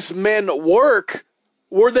seen these men work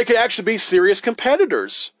where they could actually be serious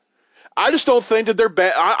competitors. I just don't think that they're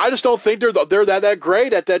bad. I just don't think they're that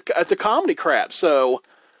great at the comedy crap. So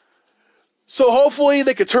hopefully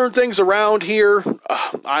they could turn things around here.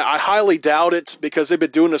 I highly doubt it because they've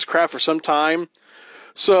been doing this crap for some time.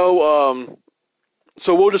 So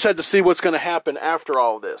we'll just have to see what's going to happen after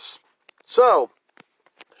all this. So,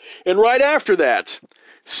 and right after that,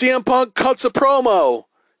 CM Punk cuts a promo,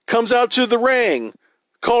 comes out to the ring,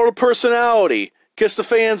 call it a personality, gets the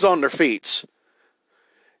fans on their feet.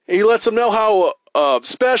 And he lets them know how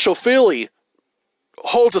Special Philly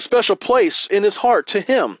holds a special place in his heart to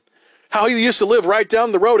him. How he used to live right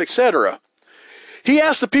down the road, etc. He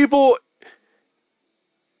asked the people.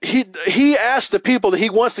 He asked the people that he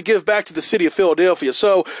wants to give back to the city of Philadelphia.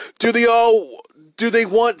 So, do they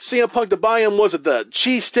want CM Punk to buy him? Was it the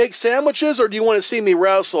cheesesteak sandwiches, or do you want to see me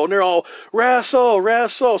wrestle? And they're all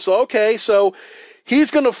wrestle. So okay, so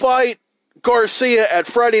he's gonna fight Garcia at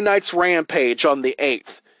Friday night's Rampage on the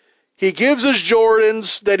 8th. He gives his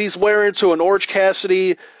Jordans that he's wearing to an Orange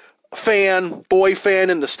Cassidy boy fan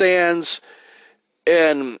in the stands,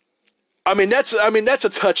 and I mean that's a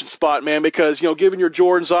touching spot, man, because giving your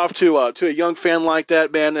Jordans off to a young fan like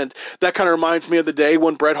that, man, and that kind of reminds me of the day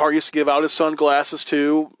when Bret Hart used to give out his sunglasses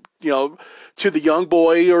to the young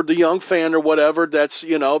boy or the young fan or whatever. That's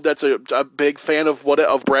a big fan of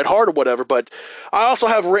Bret Hart or whatever. But I also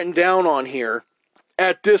have written down on here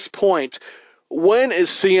at this point, when is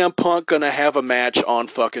CM Punk gonna have a match on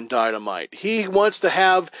fucking Dynamite? He wants to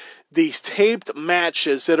have these taped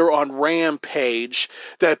matches that are on Rampage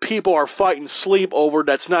that people are fighting sleep over,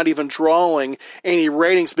 that's not even drawing any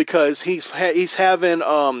ratings, because he's having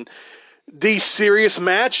these serious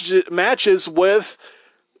matches with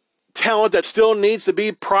talent that still needs to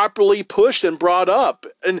be properly pushed and brought up.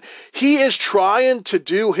 And he is trying to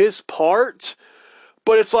do his part,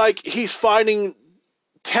 but it's like he's fighting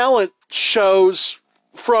talent shows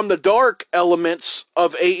from the dark elements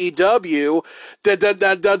of AEW that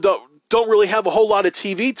don't really have a whole lot of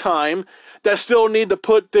TV time, that still need to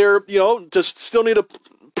put their, just still need to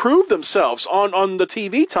prove themselves on the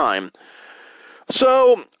TV time.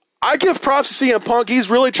 So I give props to CM Punk. He's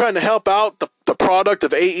really trying to help out the product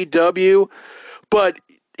of AEW, but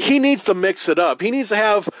he needs to mix it up. He needs to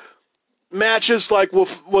have matches like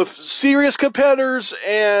with serious competitors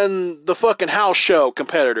and the fucking house show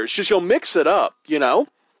competitors. Just mix it up,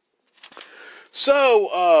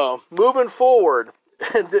 So moving forward,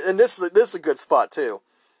 and this is a good spot too.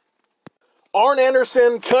 Arn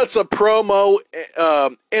Anderson cuts a promo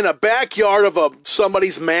in a backyard of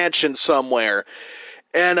somebody's mansion somewhere,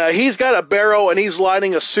 and he's got a barrel and he's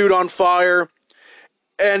lighting a suit on fire,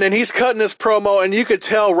 and then he's cutting this promo, and you could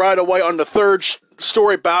tell right away on the third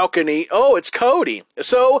story balcony, oh, it's Cody.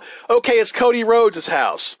 So, okay, it's Cody Rhodes'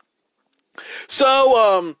 house.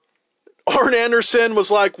 So, Arn Anderson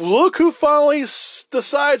was like, look who finally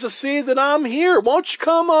decides to see that I'm here. Won't you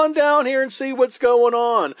come on down here and see what's going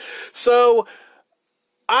on? So,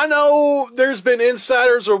 I know there's been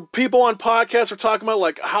insiders or people on podcasts are talking about,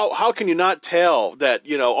 like, how can you not tell that,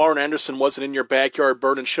 Arn Anderson wasn't in your backyard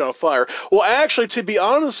burning shit on fire? Well, actually, to be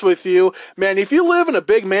honest with you, man, if you live in a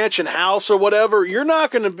big mansion house or whatever, you're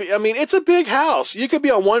not going to be, it's a big house. You could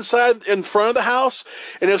be on one side in front of the house,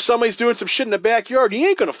 and if somebody's doing some shit in the backyard, you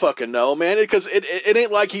ain't going to fucking know, man, because it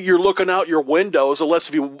ain't like you're looking out your windows, unless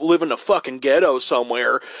if you live in a fucking ghetto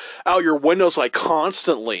somewhere, out your windows, like,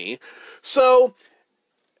 constantly. So,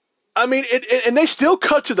 and they still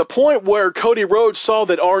cut to the point where Cody Rhodes saw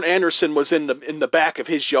that Arn Anderson was in the back of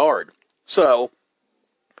his yard. So,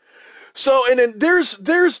 and then there's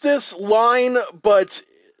this line, but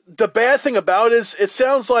the bad thing about it is it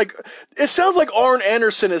sounds like Arn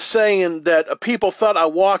Anderson is saying that people thought I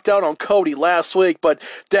walked out on Cody last week, but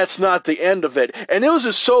that's not the end of it. And it was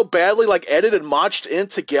just so badly like edited and matched in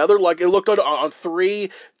together, like it looked on 3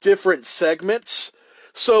 different segments.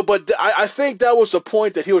 So, but I think that was the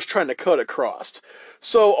point that he was trying to cut across.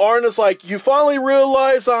 So Arn is like, you finally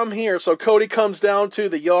realize I'm here. So Cody comes down to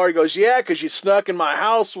the yard. He goes, yeah, because you snuck in my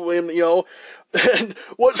house. And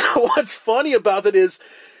what's funny about it is,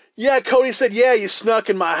 yeah, Cody said, yeah, you snuck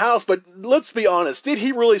in my house. But let's be honest. Did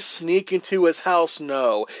he really sneak into his house?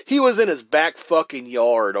 No. He was in his back fucking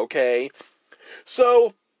yard, okay?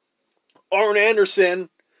 So Arn Anderson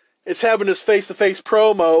is having this face-to-face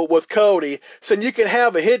promo with Cody, saying you can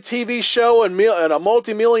have a hit TV show and a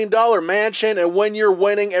multi-million-dollar mansion, and when you're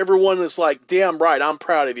winning, everyone is like, damn right, I'm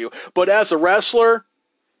proud of you. But as a wrestler,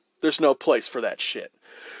 there's no place for that shit.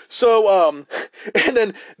 So, and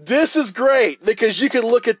then this is great, because you can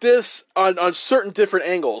look at this on certain different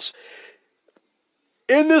angles.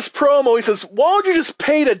 In this promo, he says, why don't you just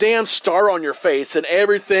paint a damn star on your face and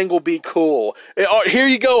everything will be cool? Here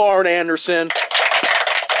you go, Arn Anderson.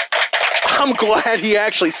 I'm glad he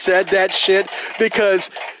actually said that shit, because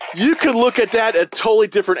you could look at that at totally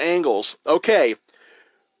different angles. Okay,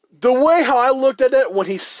 the way how I looked at it when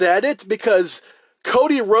he said it, because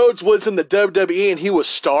Cody Rhodes was in the WWE and he was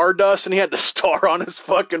Stardust and he had the star on his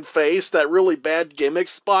fucking face, that really bad gimmick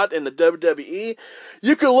spot in the WWE.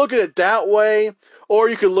 You could look at it that way, or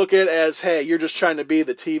you could look at it as, hey, you're just trying to be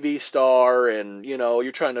the TV star and,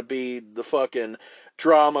 you're trying to be the fucking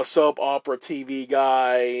drama, soap opera, TV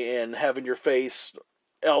guy, and having your face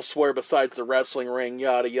elsewhere besides the wrestling ring,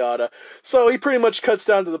 yada yada. So he pretty much cuts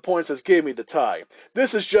down to the point and says, give me the tie.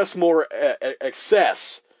 This is just more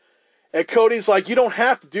excess. And Cody's like, you don't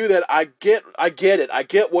have to do that. I get it. I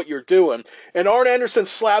get what you're doing. And Arn Anderson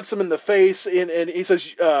slaps him in the face, and he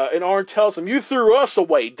says, and Arn tells him, you threw us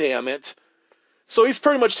away, damn it. So he's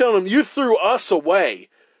pretty much telling him, you threw us away,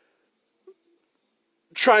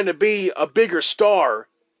 trying to be a bigger star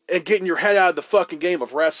and getting your head out of the fucking game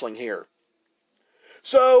of wrestling here.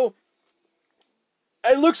 So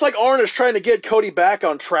it looks like Arn is trying to get Cody back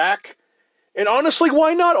on track. And honestly,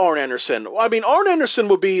 why not Arn Anderson? I mean, Arn Anderson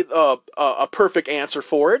would be a perfect answer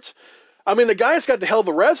for it. I mean, the guy's got the hell of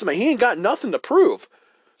a resume. He ain't got nothing to prove.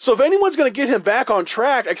 So if anyone's going to get him back on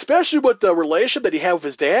track, especially with the relationship that he had with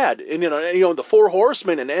his dad, and you know the Four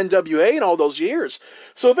Horsemen and NWA and all those years.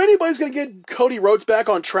 So if anybody's going to get Cody Rhodes back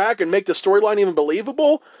on track and make the storyline even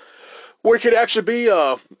believable, where it could actually be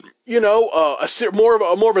more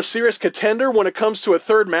of a serious contender when it comes to a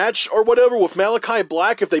third match or whatever with Malachi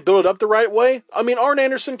Black, if they build it up the right way, I mean, Arn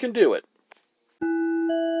Anderson can do it.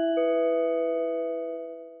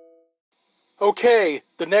 Okay,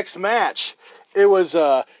 the next match. It was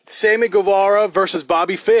Sammy Guevara versus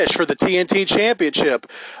Bobby Fish for the TNT Championship.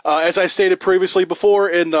 As I stated previously before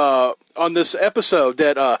on this episode,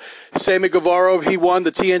 that Sammy Guevara, he won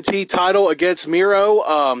the TNT title against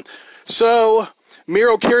Miro. So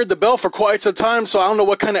Miro carried the belt for quite some time, so I don't know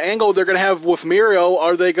what kind of angle they're going to have with Miro.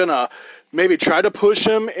 Are they going to maybe try to push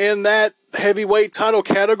him in that heavyweight title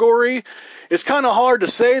category? It's kind of hard to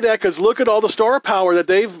say that, because look at all the star power that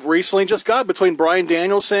they've recently just got between Bryan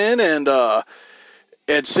Danielson and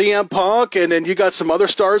CM Punk, and then you got some other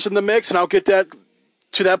stars in the mix, and I'll get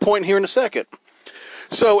to that point here in a second.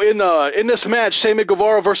 So in this match, Sammy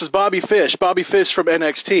Guevara versus Bobby Fish from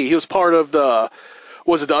NXT. He was part of the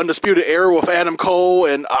Undisputed Era with Adam Cole,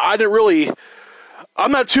 and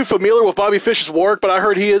I'm not too familiar with Bobby Fish's work, but I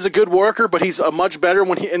heard he is a good worker, but he's much better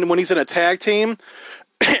when he's in a tag team.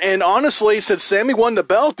 And honestly, since Sammy won the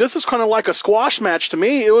belt, this is kind of like a squash match to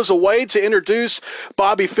me. It was a way to introduce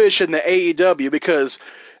Bobby Fish in the AEW, because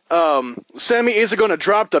Sammy isn't going to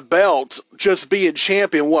drop the belt just being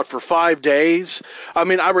champion, for 5 days? I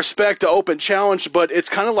mean, I respect the open challenge, but it's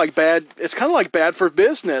kind of like bad for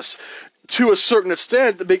business to a certain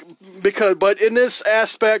extent, but in this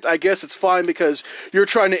aspect, I guess it's fine, because you're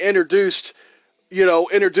trying to introduce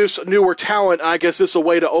newer talent. I guess this is a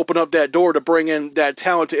way to open up that door to bring in that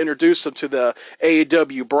talent to introduce them to the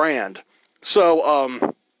AEW brand.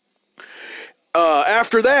 So,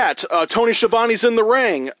 after that, Tony Schiavone's in the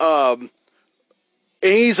ring, and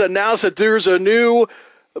he's announced that there's a new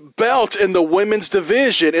belt in the women's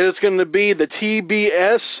division, and it's going to be the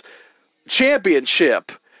TBS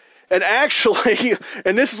Championship. And actually,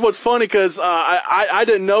 and this is what's funny, because I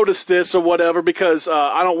didn't notice this or whatever, because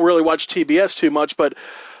I don't really watch TBS too much, but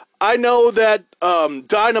I know that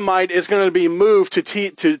Dynamite is going to be moved to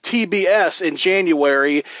TBS in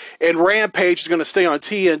January, and Rampage is going to stay on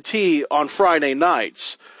TNT on Friday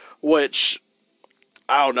nights, which,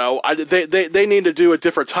 I don't know. They need to do a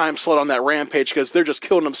different time slot on that Rampage, because they're just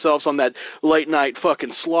killing themselves on that late night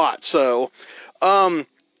fucking slot. So,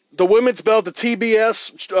 the women's belt, the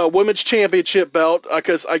TBS Women's Championship belt,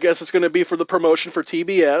 because I guess it's going to be for the promotion for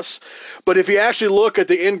TBS. But if you actually look at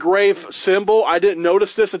the engraved symbol, I didn't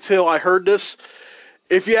notice this until I heard this.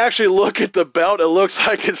 If you actually look at the belt, it looks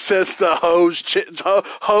like it says the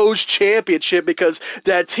Hose Championship, because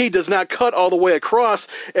that T does not cut all the way across,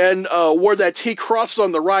 and where that T crosses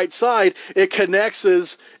on the right side, it connects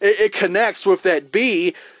with that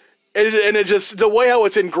B. And it just, the way how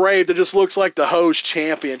it's engraved, it just looks like the Hose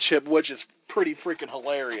Championship, which is pretty freaking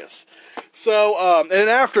hilarious. So, and then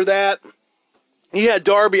after that, he had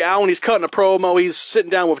Darby Allin. He's cutting a promo. He's sitting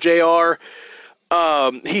down with JR.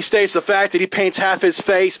 He states the fact that he paints half his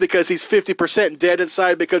face because he's 50% dead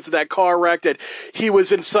inside because of that car wreck, that he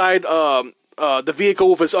was inside the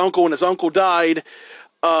vehicle with his uncle, and his uncle died.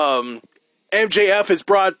 MJF has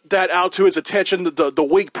brought that out to his attention the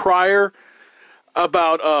week prior,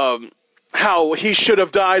 about how he should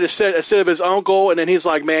have died instead of his uncle, and then he's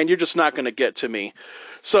like, man, you're just not going to get to me.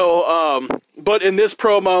 So, but in this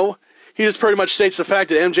promo, he just pretty much states the fact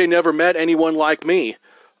that MJ never met anyone like me.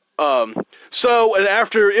 So, and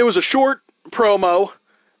after, it was a short promo,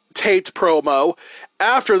 taped promo.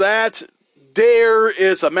 After that, there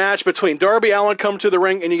is a match between Darby Allin coming to the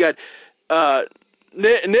ring, and you got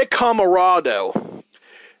Nick Comoroto.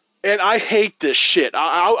 And I hate this shit.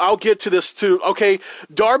 I'll get to this too. Okay,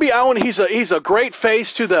 Darby Allin, he's a great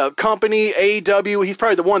face to the company, AEW. He's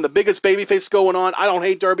probably one of the biggest babyface going on. I don't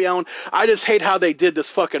hate Darby Allin. I just hate how they did this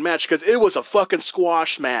fucking match because it was a fucking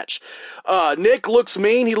squash match. Nick looks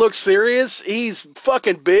mean. He looks serious. He's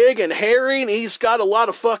fucking big and hairy, and he's got a lot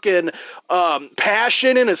of fucking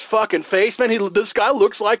passion in his fucking face, man. This guy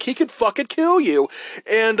looks like he could fucking kill you.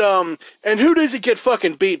 And who does he get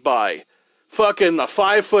fucking beat by? Fucking a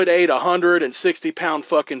 5'8", 160-pound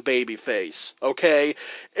fucking baby face, okay?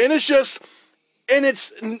 And it's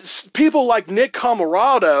people like Nick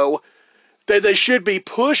Comoroto that they should be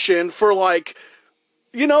pushing for, like,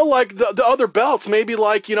 you know, like the other belts, maybe,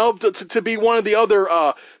 like, you know, to be one of the other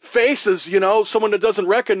faces, you know, someone that doesn't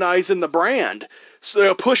recognize in the brand.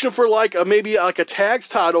 So pushing for like maybe like a tags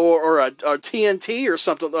title or a TNT or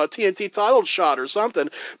something, a TNT title shot or something,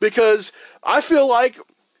 because I feel like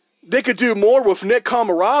they could do more with Nick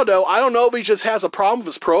Comoroto. I don't know if he just has a problem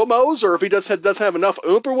with his promos or if he doesn't have enough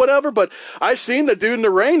oomph or whatever, but I seen the dude in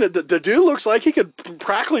the ring. The dude looks like he could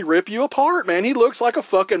practically rip you apart, man. He looks like a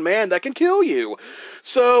fucking man that can kill you.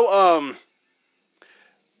 So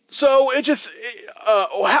it just,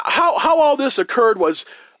 how all this occurred was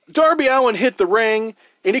Darby Allin hit the ring,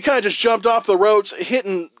 and he kind of just jumped off the ropes,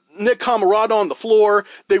 hitting Nick Comoroto on the floor.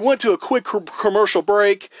 They went to a quick commercial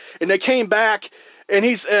break, and they came back, and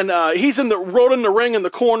he's rolled in the ring in the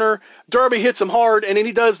corner. Darby hits him hard, and then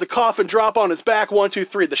he does the coffin drop on his back. 1, 2,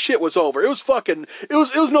 3. The shit was over. It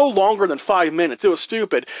was no longer than 5 minutes. It was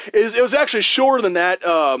stupid. It was actually shorter than that.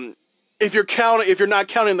 If you're not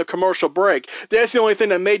counting the commercial break, that's the only thing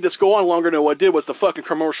that made this go on longer than what it did was the fucking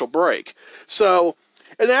commercial break. So,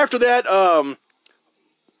 and after that,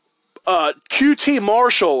 QT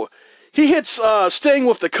Marshall, he hits Sting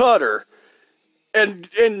with the cutter, and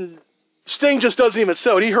Sting just doesn't even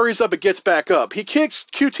sell it. He hurries up and gets back up. He kicks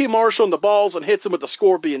QT Marshall in the balls and hits him with the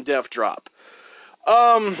Scorpion Death Drop.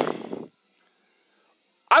 I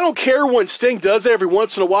don't care when Sting does it every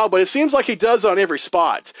once in a while, but it seems like he does it on every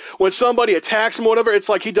spot. When somebody attacks him or whatever, it's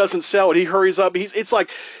like he doesn't sell it. He hurries up. It's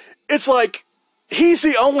like he's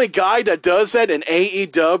the only guy that does that in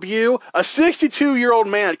AEW. A 62-year-old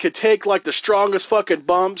man could take like the strongest fucking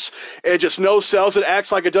bumps and just no sells it,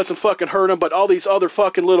 acts like it doesn't fucking hurt him, but all these other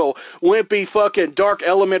fucking little wimpy fucking dark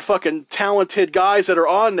element fucking talented guys that are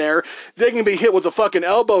on there, they can be hit with the fucking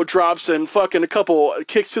elbow drops and fucking a couple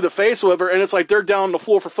kicks to the face or whatever, and it's like they're down on the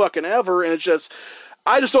floor for fucking ever, and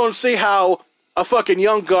I just don't see how a fucking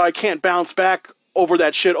young guy can't bounce back over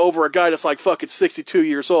that shit over a guy that's like fucking 62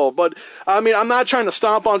 years old. But I mean, I'm not trying to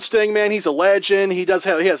stomp on Sting, man. He's a legend. He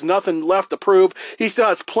has nothing left to prove. He still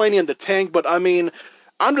has plenty in the tank, but I mean,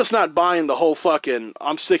 I'm just not buying the whole fucking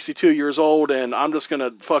I'm 62 years old and I'm just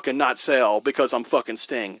gonna fucking not sell because I'm fucking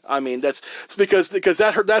Sting. I mean, that's because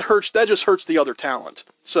that just hurts the other talent.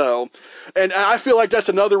 So, and I feel like that's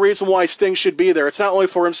another reason why Sting should be there. It's not only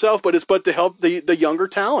for himself, but to help the younger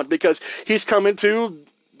talent, because he's coming to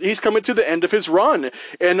the end of his run,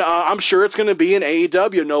 and I'm sure it's going to be in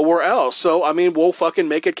AEW, nowhere else. So, I mean, we'll fucking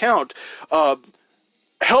make it count.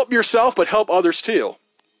 Help yourself, but help others too.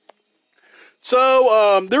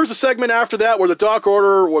 So, there was a segment after that where the Dark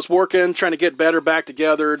Order was working, trying to get better back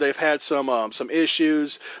together. They've had some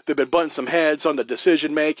issues. They've been butting some heads on the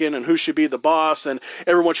decision-making and who should be the boss, and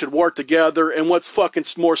everyone should work together. And what's fucking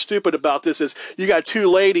more stupid about this is you got two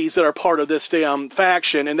ladies that are part of this damn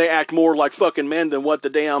faction, and they act more like fucking men than what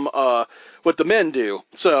the men do.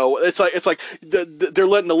 So it's like they're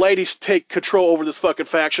letting the ladies take control over this fucking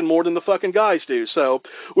faction more than the fucking guys do. So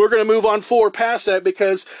we're gonna move on forward past that,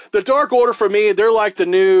 because the Dark Order, for me, they're like the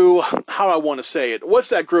new, how I want to say it, what's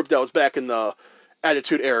that group that was back in the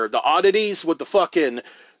Attitude Era? The Oddities, with the fucking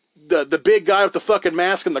the big guy with the fucking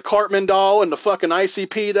mask and the Cartman doll and the fucking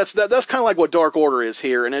ICP. That's kind of like what Dark Order is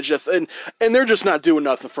here, and it's just and they're just not doing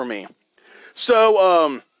nothing for me.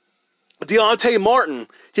 So Deontay Martin,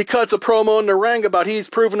 he cuts a promo in the ring about he's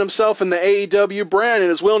proven himself in the AEW brand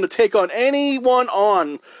and is willing to take on anyone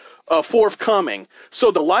on forthcoming.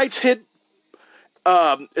 So the lights hit.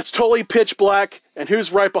 It's totally pitch black, and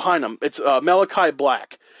who's right behind him? It's Malachi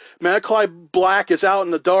Black. Malachi Black is out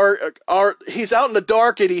in the dark. He's out in the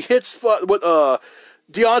dark, and he hits with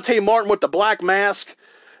Deontay Martin with the black mask.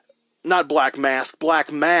 Not black mask,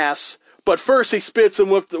 black mass. But first he spits him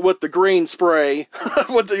with the green spray,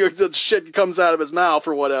 with the shit comes out of his mouth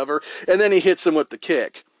or whatever, and then he hits him with the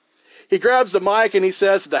kick. He grabs the mic and he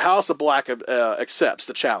says the House of Black accepts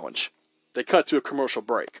the challenge. They cut to a commercial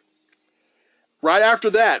break. Right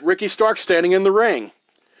after that, Ricky Starks standing in the ring.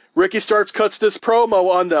 Ricky Starks cuts this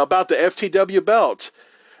promo about the FTW belt.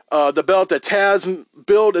 The belt that Taz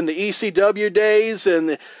built in the ECW days,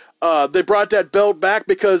 and They brought that belt back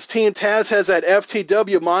because Team Taz has that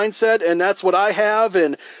FTW mindset, and that's what I have,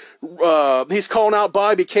 and he's calling out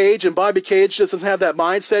Bobby Cage, and Bobby Cage doesn't have that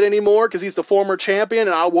mindset anymore because he's the former champion,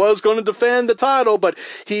 and I was going to defend the title, but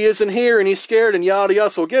he isn't here, and he's scared, and yada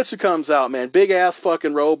yada. So guess who comes out, man? Big-ass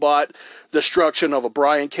fucking robot destruction of a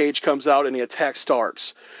Brian Cage comes out, and he attacks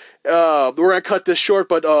Starks. We're going to cut this short,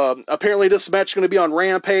 but apparently this match is going to be on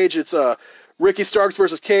Rampage. It's Ricky Starks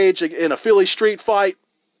versus Cage in a Philly street fight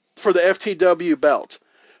for the FTW belt.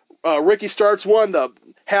 Ricky Starks won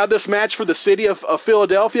had this match for the city of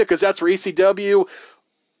Philadelphia because that's where ECW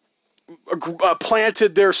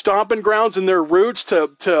planted their stomping grounds and their roots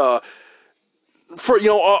for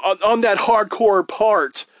on that hardcore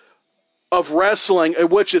part of wrestling,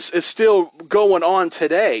 which is still going on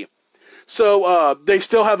today. So they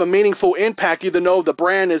still have a meaningful impact, even though the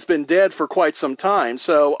brand has been dead for quite some time.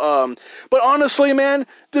 So, but honestly, man,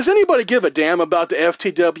 does anybody give a damn about the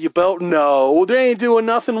FTW belt? No, they ain't doing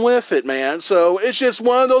nothing with it, man. So it's just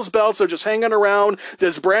one of those belts that are just hanging around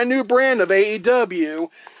this brand new brand of AEW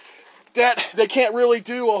that they can't really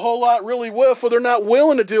do a whole lot really with, or they're not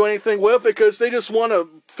willing to do anything with because they just want to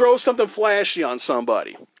throw something flashy on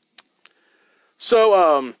somebody.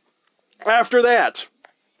 So, after that,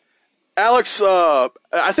 Alex, I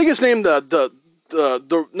think his name, not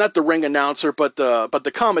the ring announcer, but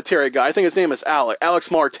the commentary guy, I think his name is Alex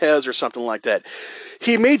Martez or something like that.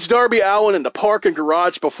 He meets Darby Allin in the parking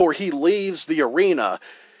garage before he leaves the arena.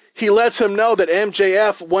 He lets him know that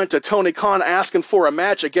MJF went to Tony Khan asking for a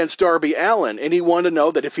match against Darby Allin, and he wanted to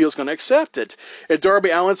know that if he was going to accept it. And Darby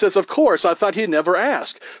Allin says, of course, I thought he'd never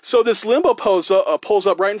ask. So this limbo pulls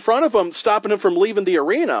up right in front of him, stopping him from leaving the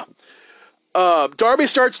arena. Darby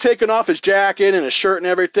starts taking off his jacket and his shirt and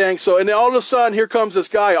everything. So, and then all of a sudden, here comes this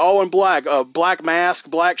guy all in black, black mask,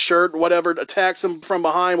 black shirt, whatever, attacks him from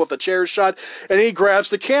behind with a chair shot, and he grabs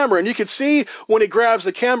the camera. And you can see when he grabs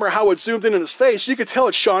the camera how it zoomed in his face. You could tell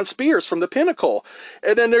it's Shawn Spears from the Pinnacle.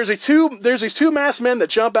 And then there's these two masked men that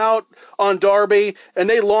jump out on Darby, and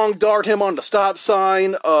they long dart him on the stop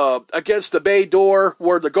sign against the bay door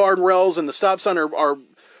where the guardrails and the stop sign are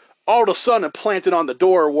all of a sudden planted on the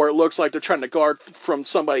door where it looks like they're trying to guard from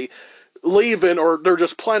somebody leaving, or they're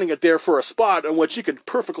just planting it there for a spot, in which you can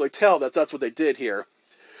perfectly tell that that's what they did here.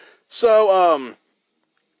 So,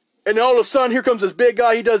 and all of a sudden, here comes this big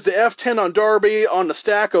guy. He does the F10 on Darby on the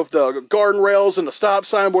stack of the garden rails and the stop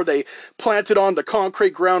sign where they planted on the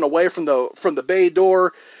concrete ground away from the bay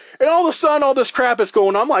door. And all of a sudden, all this crap is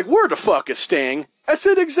going on. I'm like, where the fuck is Sting? I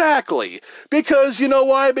said, exactly. Because, you know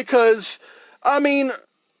why? Because, I mean,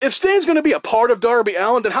 if Sting's going to be a part of Darby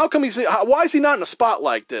Allin, then why is he not in a spot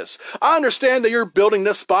like this? I understand that you're building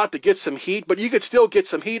this spot to get some heat, but you could still get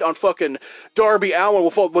some heat on fucking Darby Allin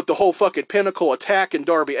with the whole fucking Pinnacle attacking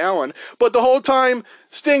Darby Allin. But the whole time,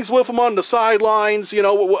 Sting's with him on the sidelines,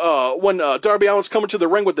 when Darby Allin's coming to the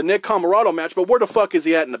ring with the Nick Comoroto match, but where the fuck is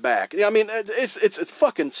he at in the back? I mean, it's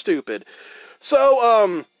fucking stupid.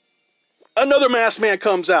 So, another masked man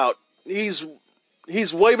comes out.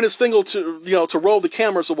 He's waving his finger to roll the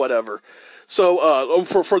cameras or whatever, so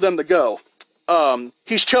for them to go.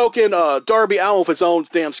 He's choking Darby Allin with his own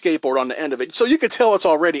damn skateboard on the end of it, so you can tell it's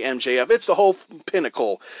already MJF. It's the whole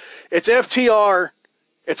Pinnacle. It's FTR,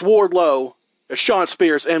 it's Wardlow, it's Shawn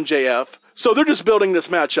Spears, MJF. So they're just building this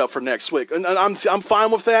match up for next week, and I'm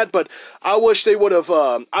fine with that. But I wish they would have.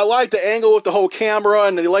 I like the angle with the whole camera,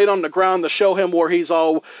 and they laid on the ground to show him where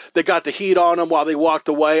they got the heat on him while they walked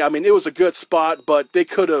away. I mean, it was a good spot, but they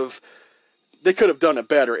could have done it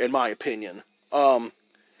better, in my opinion.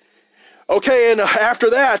 Okay, and after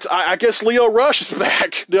that, I guess Lio Rush is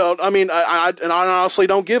back. I mean, I honestly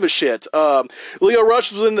don't give a shit. Lio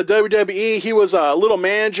Rush was in the WWE. He was a little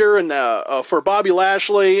manager for Bobby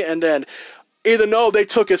Lashley, and then even though they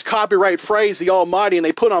took his copyright phrase, the Almighty, and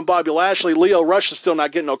they put on Bobby Lashley, Lio Rush is still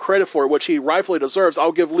not getting no credit for it, which he rightfully deserves.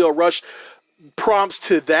 I'll give Lio Rush prompts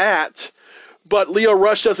to that. But Lio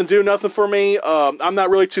Rush doesn't do nothing for me. I'm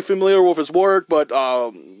not really too familiar with his work, but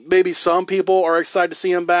maybe some people are excited to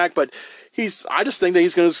see him back. But I just think that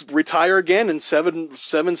he's going to retire again in 7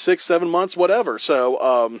 months, whatever.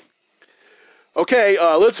 So, okay,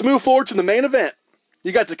 let's move forward to the main event.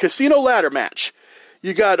 You got the Casino Ladder match.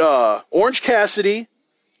 You got Orange Cassidy.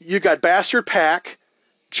 You got Bastard Pac,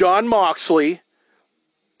 Jon Moxley,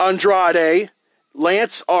 Andrade,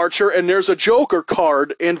 Lance Archer, and there's a Joker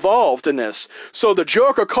card involved in this. So the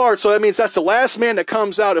Joker card, so that means that's the last man that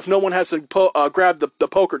comes out if no one hasn't grabbed the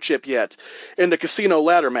poker chip yet in the Casino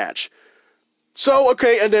Ladder match. So,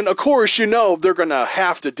 okay, and then, of course, they're going to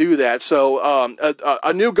have to do that. So,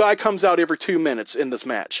 a new guy comes out every 2 minutes in this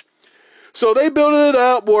match. So they built it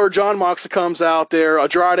up where John Moxley comes out there,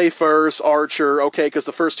 Andrade first, Archer, okay, because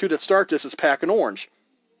the first two that start this is Pac and Orange.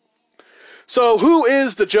 So who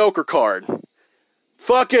is the Joker card?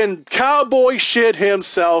 Fucking cowboy shit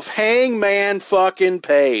himself, Hangman fucking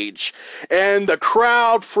Page. And the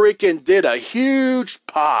crowd freaking did a huge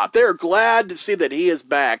pop. They're glad to see that he is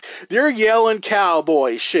back. They're yelling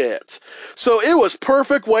cowboy shit. So it was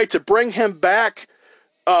perfect way to bring him back,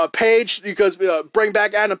 Page, because bring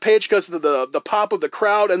back Adam Page because of the pop of the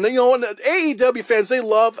crowd. And then, and the AEW fans, they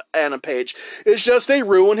love Adam Page. It's just they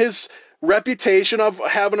ruin his reputation of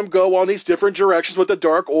having him go on these different directions with the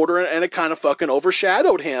Dark Order, and it kind of fucking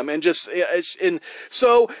overshadowed him, and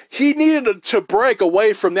so he needed to break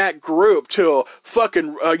away from that group to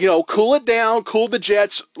fucking cool it down, cool the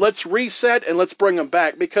jets, let's reset and let's bring him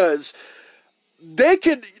back, because they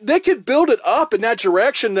could build it up in that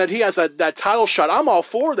direction that he has that title shot. I'm all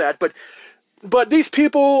for that, but these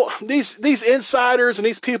people, these insiders and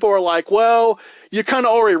these people are like, well, you kind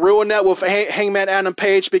of already ruined that with Hangman Adam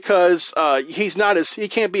Page because he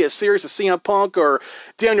can't be as serious as CM Punk or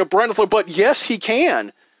Daniel Bryan. But yes, he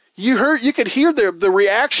can. You could hear the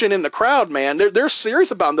reaction in the crowd, man. They're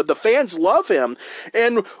serious about him. The fans love him.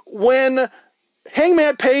 And when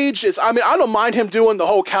Hangman Page I don't mind him doing the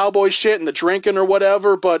whole cowboy shit and the drinking or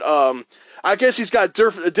whatever, but I guess he's got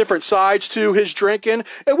different sides to his drinking,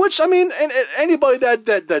 and anybody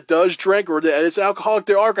that does drink or that is alcoholic,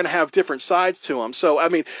 they are going to have different sides to him. So,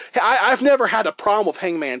 I've never had a problem with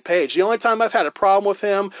Hangman Page. The only time I've had a problem with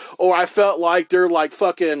him, or I felt like they're like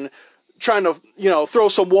fucking trying to, throw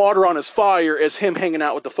some water on his fire, is him hanging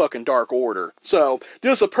out with the fucking Dark Order. So,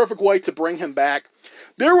 this is a perfect way to bring him back.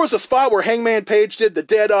 There was a spot where Hangman Page did the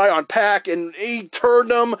dead eye on Pac, and he turned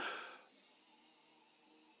him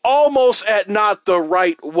almost at not the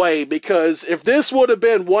right way, because if this would have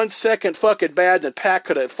been 1 second fucking bad, then Pac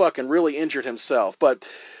could have fucking really injured himself. But,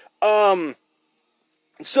 there's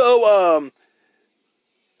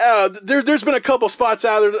been a couple spots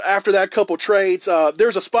out there after that, couple trades.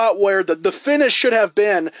 There's a spot where the finish should have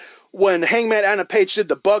been when Hangman Adam Page did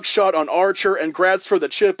the buckshot on Archer and grabs for the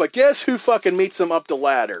chip, but guess who fucking meets him up the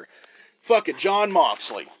ladder? Fucking Jon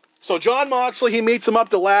Moxley. So Jon Moxley, he meets him up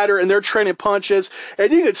the ladder, and they're trading punches,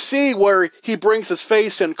 and you can see where he brings his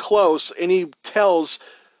face in close, and he tells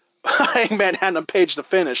Hangman Adam Page to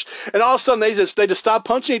finish. And all of a sudden, they just stop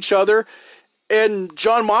punching each other, and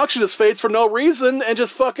Jon Moxley just fades for no reason, and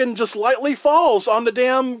just lightly falls on the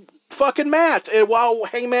damn fucking mat, and while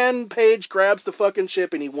Hangman Page grabs the fucking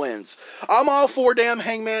chip, and he wins. I'm all for damn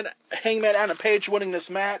Hangman Adam Page winning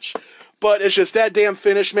this match. But it's just that damn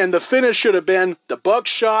finish, man. The finish should have been the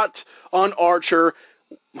buckshot on Archer.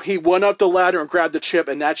 He went up the ladder and grabbed the chip,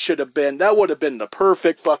 and that would have been the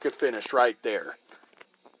perfect fucking finish right there.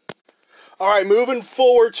 Alright, moving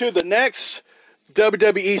forward to the next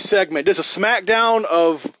WWE segment. This is a SmackDown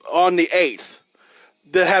on the 8th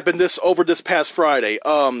that happened this past Friday.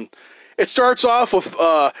 It starts off with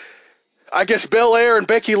I guess Belair and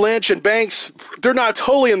Becky Lynch and Banks, they're not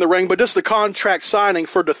totally in the ring, but this is the contract signing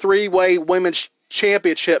for the 3-way women's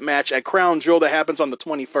championship match at Crown Jewel that happens on the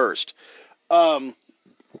 21st.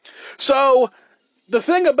 So, the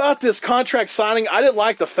thing about this contract signing, I didn't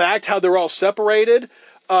like the fact how they're all separated.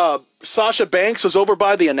 Sasha Banks was over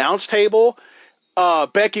by the announce table.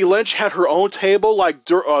 Becky Lynch had her own table,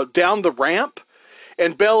 down the ramp.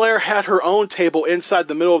 And Belair had her own table inside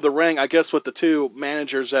the middle of the ring, I guess with the two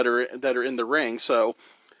managers that are in the ring. So,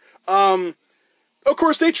 of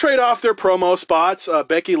course, they trade off their promo spots.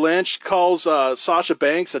 Becky Lynch calls Sasha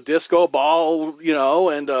Banks a disco ball,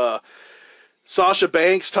 and Sasha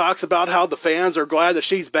Banks talks about how the fans are glad that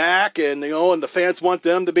she's back, and and the fans want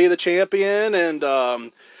them to be the champion.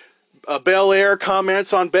 And Belair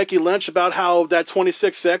comments on Becky Lynch about how that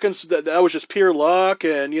 26 seconds, that was just pure luck,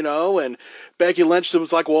 and Becky Lynch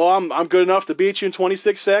was like, well, I'm good enough to beat you in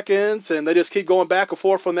 26 seconds, and they just keep going back and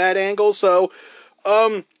forth from that angle. So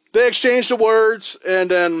they exchange the words, and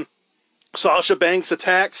then Sasha Banks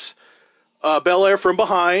attacks Belair from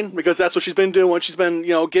behind, because that's what she's been doing. She's been,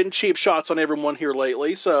 getting cheap shots on everyone here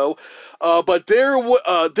lately. So, but there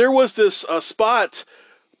was this spot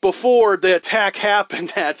before the attack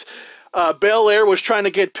happened that Belair was trying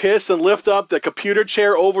to get pissed and lift up the computer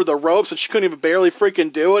chair over the ropes, and she couldn't even barely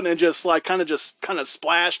freaking do it, and just kind of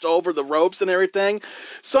splashed over the ropes and everything.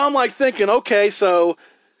 So I'm thinking, okay, so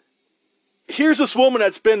here's this woman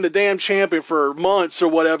that's been the damn champion for months or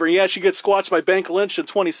whatever. Yeah, she gets squashed by Becky Lynch in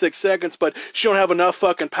 26 seconds, but she don't have enough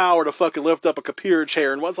fucking power to fucking lift up a computer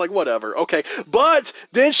chair. And one's like, whatever, okay. But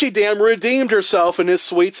then she damn redeemed herself in this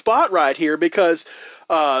sweet spot right here, because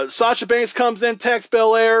Sasha Banks comes in, attacks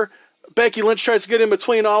Belair. Becky Lynch tries to get in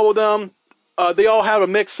between all of them. They all had a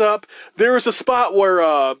mix-up. There was a spot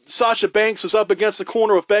where Sasha Banks was up against the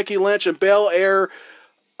corner with Becky Lynch and Belair.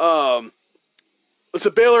 So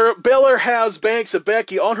Belair has Banks and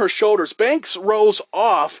Becky on her shoulders. Banks rolls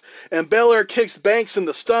off, and Belair kicks Banks in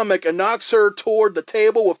the stomach and knocks her toward the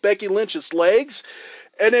table with Becky Lynch's legs.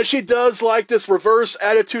 And then she does like this reverse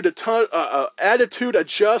attitude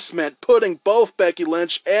adjustment, putting both Becky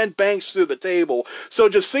Lynch and Banks through the table. So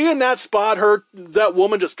just seeing that spot, that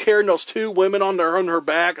woman just carrying those two women on her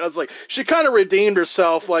back, I was like, she kind of redeemed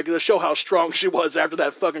herself, like to show how strong she was after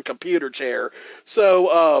that fucking computer chair.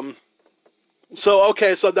 So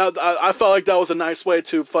that I felt like that was a nice way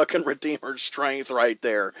to fucking redeem her strength right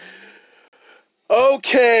there.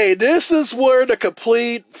 Okay, this is where the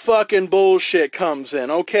complete fucking bullshit comes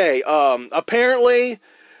in. Okay, apparently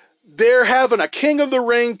they're having a King of the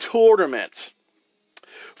Ring tournament.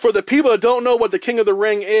 For the people that don't know what the King of the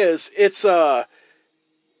Ring is, it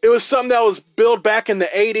was something that was built back in the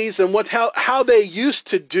 80s, and how they used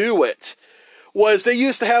to do it was they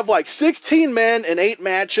used to have like 16 men and 8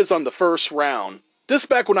 matches on the first round. This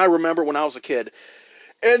back when I remember when I was a kid.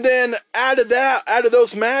 And then out of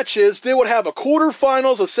those matches, they would have a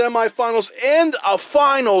quarterfinals, a semifinals, and a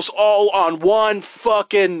finals all on one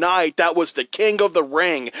fucking night. That was the King of the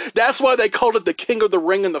Ring. That's why they called it the King of the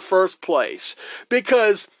Ring in the first place.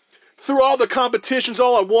 Because through all the competitions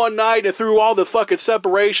all on one night, and through all the fucking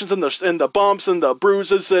separations and the bumps and the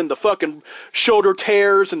bruises and the fucking shoulder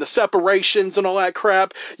tears and the separations and all that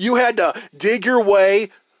crap, you had to dig your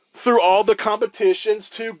way through all the competitions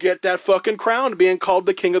to get that fucking crown being called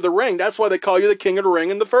the King of the Ring. That's why they call you the King of the Ring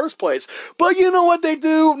in the first place. But you know what they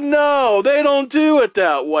do? No, they don't do it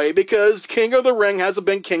that way, because King of the Ring hasn't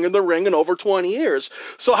been King of the Ring in over 20 years.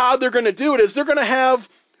 So how they're going to do it is they're going to have,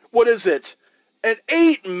 an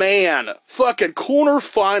 8-man fucking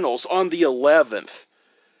quarterfinals on the 11th.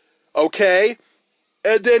 Okay?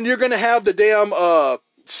 And then you're going to have the damn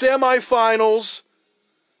semifinals,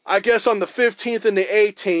 I guess, on the 15th and the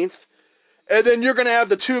 18th. And then you're going to have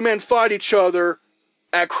the 2 men fight each other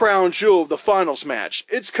at Crown Jewel, the finals match.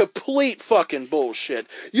 It's complete fucking bullshit.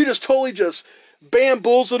 You just totally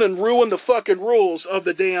bamboozled and ruined the fucking rules of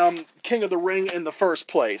the damn King of the Ring in the first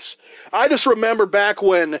place. I just remember back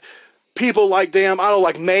when people like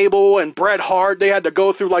like Mabel and Bret Hart, they had to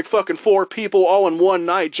go through like fucking 4 people all in one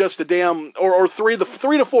night just to or 3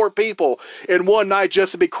 to 4 people in one night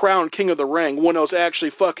just to be crowned King of the Ring when it was actually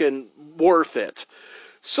fucking worth it.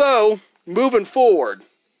 So, moving forward,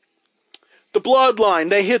 the Bloodline,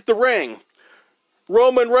 they hit the ring.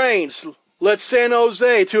 Roman Reigns lets San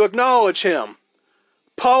Jose to acknowledge him.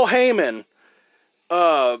 Paul Heyman,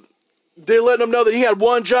 they let him know that he had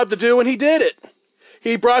one job to do and he did it.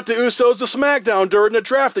 He brought the Usos to SmackDown during the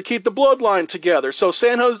draft to keep the Bloodline together. So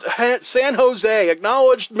San Jose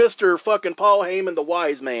acknowledged Mr. fucking Paul Heyman, the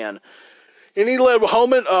wise man. And he let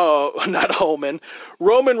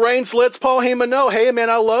Roman Reigns lets Paul Heyman know, hey man,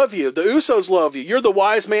 I love you. The Usos love you. You're the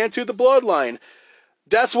wise man to the Bloodline.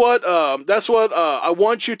 That's what I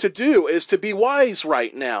want you to do, is to be wise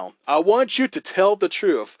right now. I want you to tell the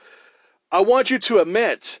truth. I want you to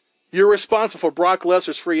admit you're responsible for Brock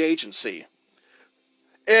Lesnar's free agency.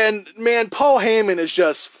 And, man, Paul Heyman is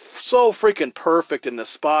just so freaking perfect in the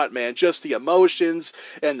spot, man. Just the emotions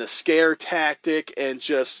and the scare tactic, and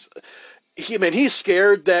just, he's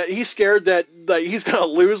scared that he's gonna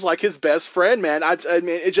lose like his best friend, man. I mean,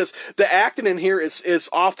 it just, the acting in here is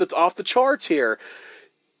off the charts here.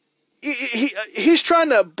 He's trying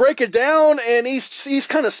to break it down, and he's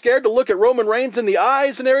kind of scared to look at Roman Reigns in the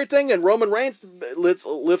eyes and everything, and Roman Reigns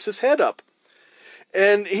lifts his head up.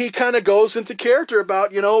 And he kind of goes into character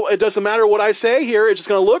about, it doesn't matter what I say here, it's just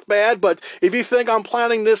going to look bad, but if you think I'm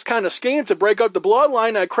planning this kind of scheme to break up the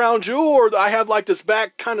Bloodline at Crown Jewel, or I have like this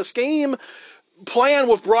back kind of scheme plan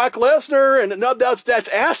with Brock Lesnar, and no, that's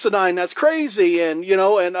asinine, that's crazy, and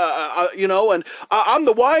I'm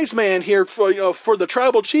the wise man here for the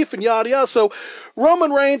tribal chief and yada yada. So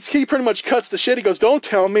Roman Reigns, he pretty much cuts the shit. He goes, don't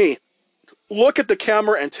tell me. Look at the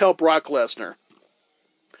camera and tell Brock Lesnar.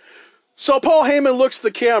 So Paul Heyman looks at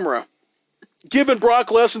the camera, giving Brock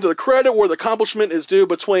Lesnar the credit where the accomplishment is due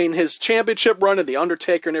between his championship run and The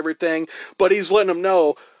Undertaker and everything, but he's letting him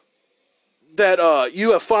know that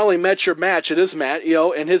you have finally met your match. It is Matt,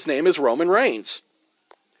 and his name is Roman Reigns.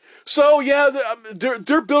 So yeah,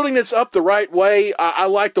 they're building this up the right way. I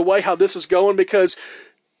like the way how this is going, because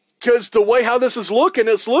the way how this is looking,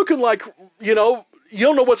 it's looking like, you don't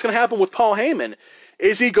know what's going to happen with Paul Heyman.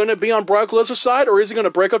 Is he going to be on Brock Lesnar's side, or is he going to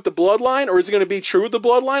break up the Bloodline, or is he going to be true with the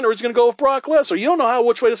Bloodline, or is he going to go with Brock Lesnar? You don't know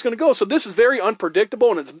which way it's going to go. So this is very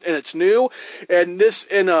unpredictable, and it's new, and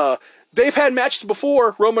they've had matches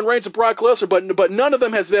before, Roman Reigns and Brock Lesnar, but none of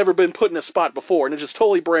them has ever been put in a spot before, and it's just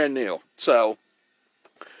totally brand new.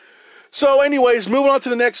 So anyways, moving on to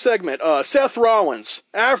the next segment. Seth Rollins,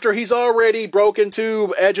 after he's already broken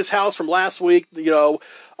into Edge's house from last week,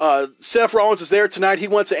 Seth Rollins is there tonight. He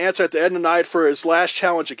wants to answer at the end of the night for his last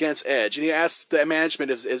challenge against Edge. And he asks the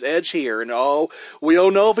management, is Edge here? And we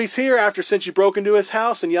don't know if he's here since you broke into his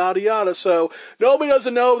house and yada yada. So nobody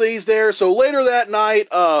doesn't know that he's there. So later that night,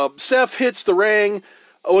 Seth hits the ring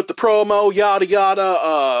with the promo, yada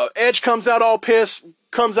yada. Edge comes out all pissed.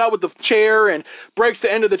 Comes out with the chair and breaks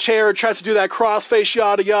the end of the chair and tries to do that crossface,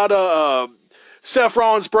 yada yada. Seth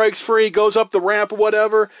Rollins breaks free, goes up the ramp or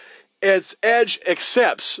whatever. It's Edge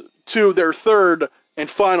accepts to their third and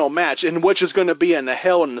final match, in which is going to be in the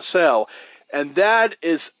Hell in the Cell. And that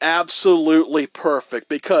is absolutely perfect,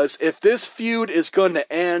 because if this feud is going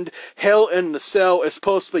to end, Hell in the Cell is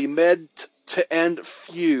supposed to be meant to end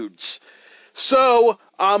feuds. So,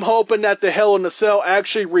 I'm hoping that the Hell in the Cell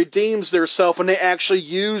actually redeems theirself and they actually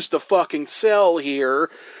use the fucking cell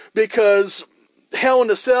here, because Hell in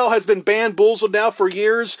the Cell has been bamboozled now for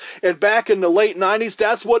years, and back in the late 90s,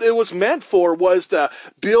 that's what it was meant for, was to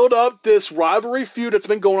build up this rivalry feud that's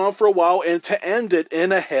been going on for a while and to end it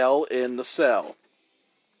in a Hell in the Cell.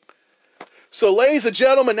 So, ladies and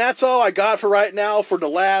gentlemen, that's all I got for right now for the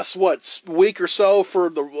last, week or so for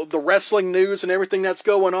the wrestling news and everything that's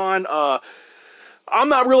going on. I'm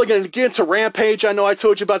not really going to get into Rampage. I know I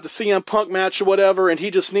told you about the CM Punk match or whatever, and he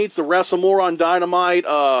just needs to wrestle more on Dynamite.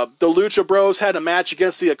 The Lucha Bros had a match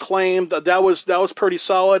against the Acclaimed. That was pretty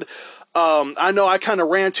solid. I know I kind of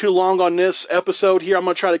ran too long on this episode here. I'm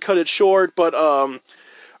going to try to cut it short, but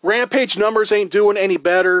Rampage numbers ain't doing any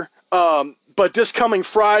better. But this coming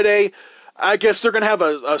Friday, I guess they're going to have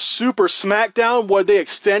a Super Smackdown where they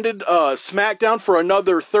extended Smackdown for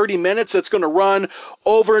another 30 minutes. That's going to run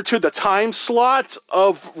over into the time slot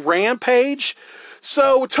of Rampage.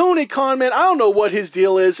 So, Tony Khan, man, I don't know what his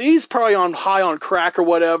deal is. He's probably high on crack or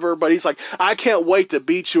whatever, but he's like, I can't wait to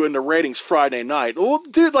beat you in the ratings Friday night. Well,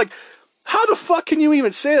 dude, how the fuck can you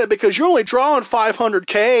even say that? Because you're only drawing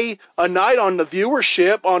 500K a night on the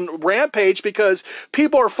viewership on Rampage, because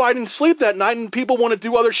people are fighting sleep that night and people want to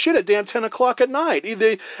do other shit at damn 10 o'clock at night.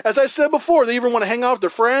 As I said before, they either want to hang out with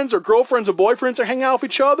their friends or girlfriends or boyfriends or hang out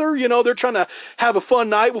with each other. They're trying to have a fun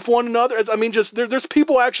night with one another. I mean, there's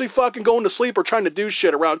people actually fucking going to sleep or trying to do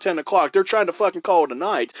shit around 10 o'clock. They're trying to fucking call it a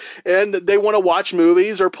night. And they want to watch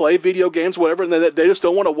movies or play video games, whatever, and they just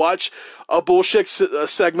don't want to watch a bullshit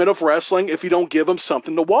segment of wrestling if you don't give them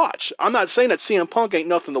something to watch. I'm not saying that CM Punk ain't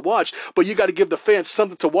nothing to watch, but you got to give the fans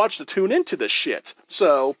something to watch to tune into this shit.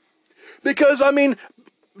 So, because, I mean,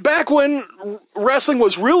 back when wrestling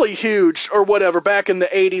was really huge or whatever, back in the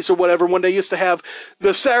 80s or whatever, when they used to have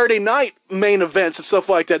the Saturday night main events and stuff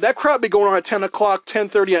like that would be going on at 10 o'clock,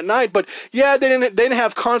 10:30 at night, but yeah, they didn't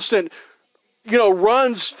have constant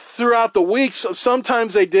runs throughout the weeks.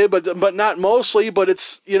 Sometimes they did, but not mostly. But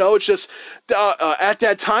it's just at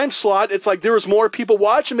that time slot, it's like there was more people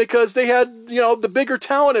watching because they had the bigger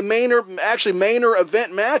talent and main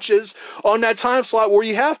event matches on that time slot where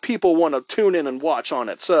you have people want to tune in and watch on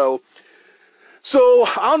it. So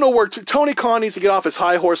I don't know where Tony Khan needs to get off his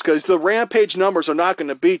high horse, because the Rampage numbers are not going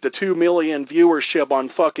to beat the 2 million viewership on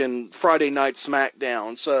fucking Friday Night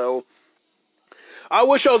SmackDown. So I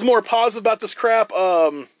wish I was more positive about this crap,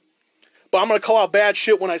 but I'm going to call out bad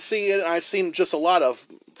shit when I see it, and I've seen just a lot of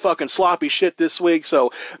fucking sloppy shit this week, so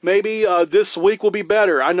maybe this week will be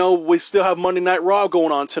better. I know we still have Monday Night Raw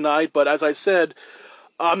going on tonight, but as I said,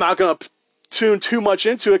 I'm not going to tune too much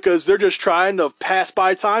into it, because they're just trying to pass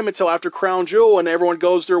by time until after Crown Jewel, and everyone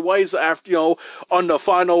goes their ways after, on the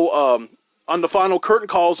final curtain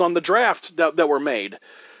calls on the draft that were made.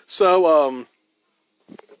 So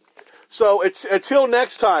it's until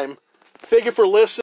next time. Thank you for listening.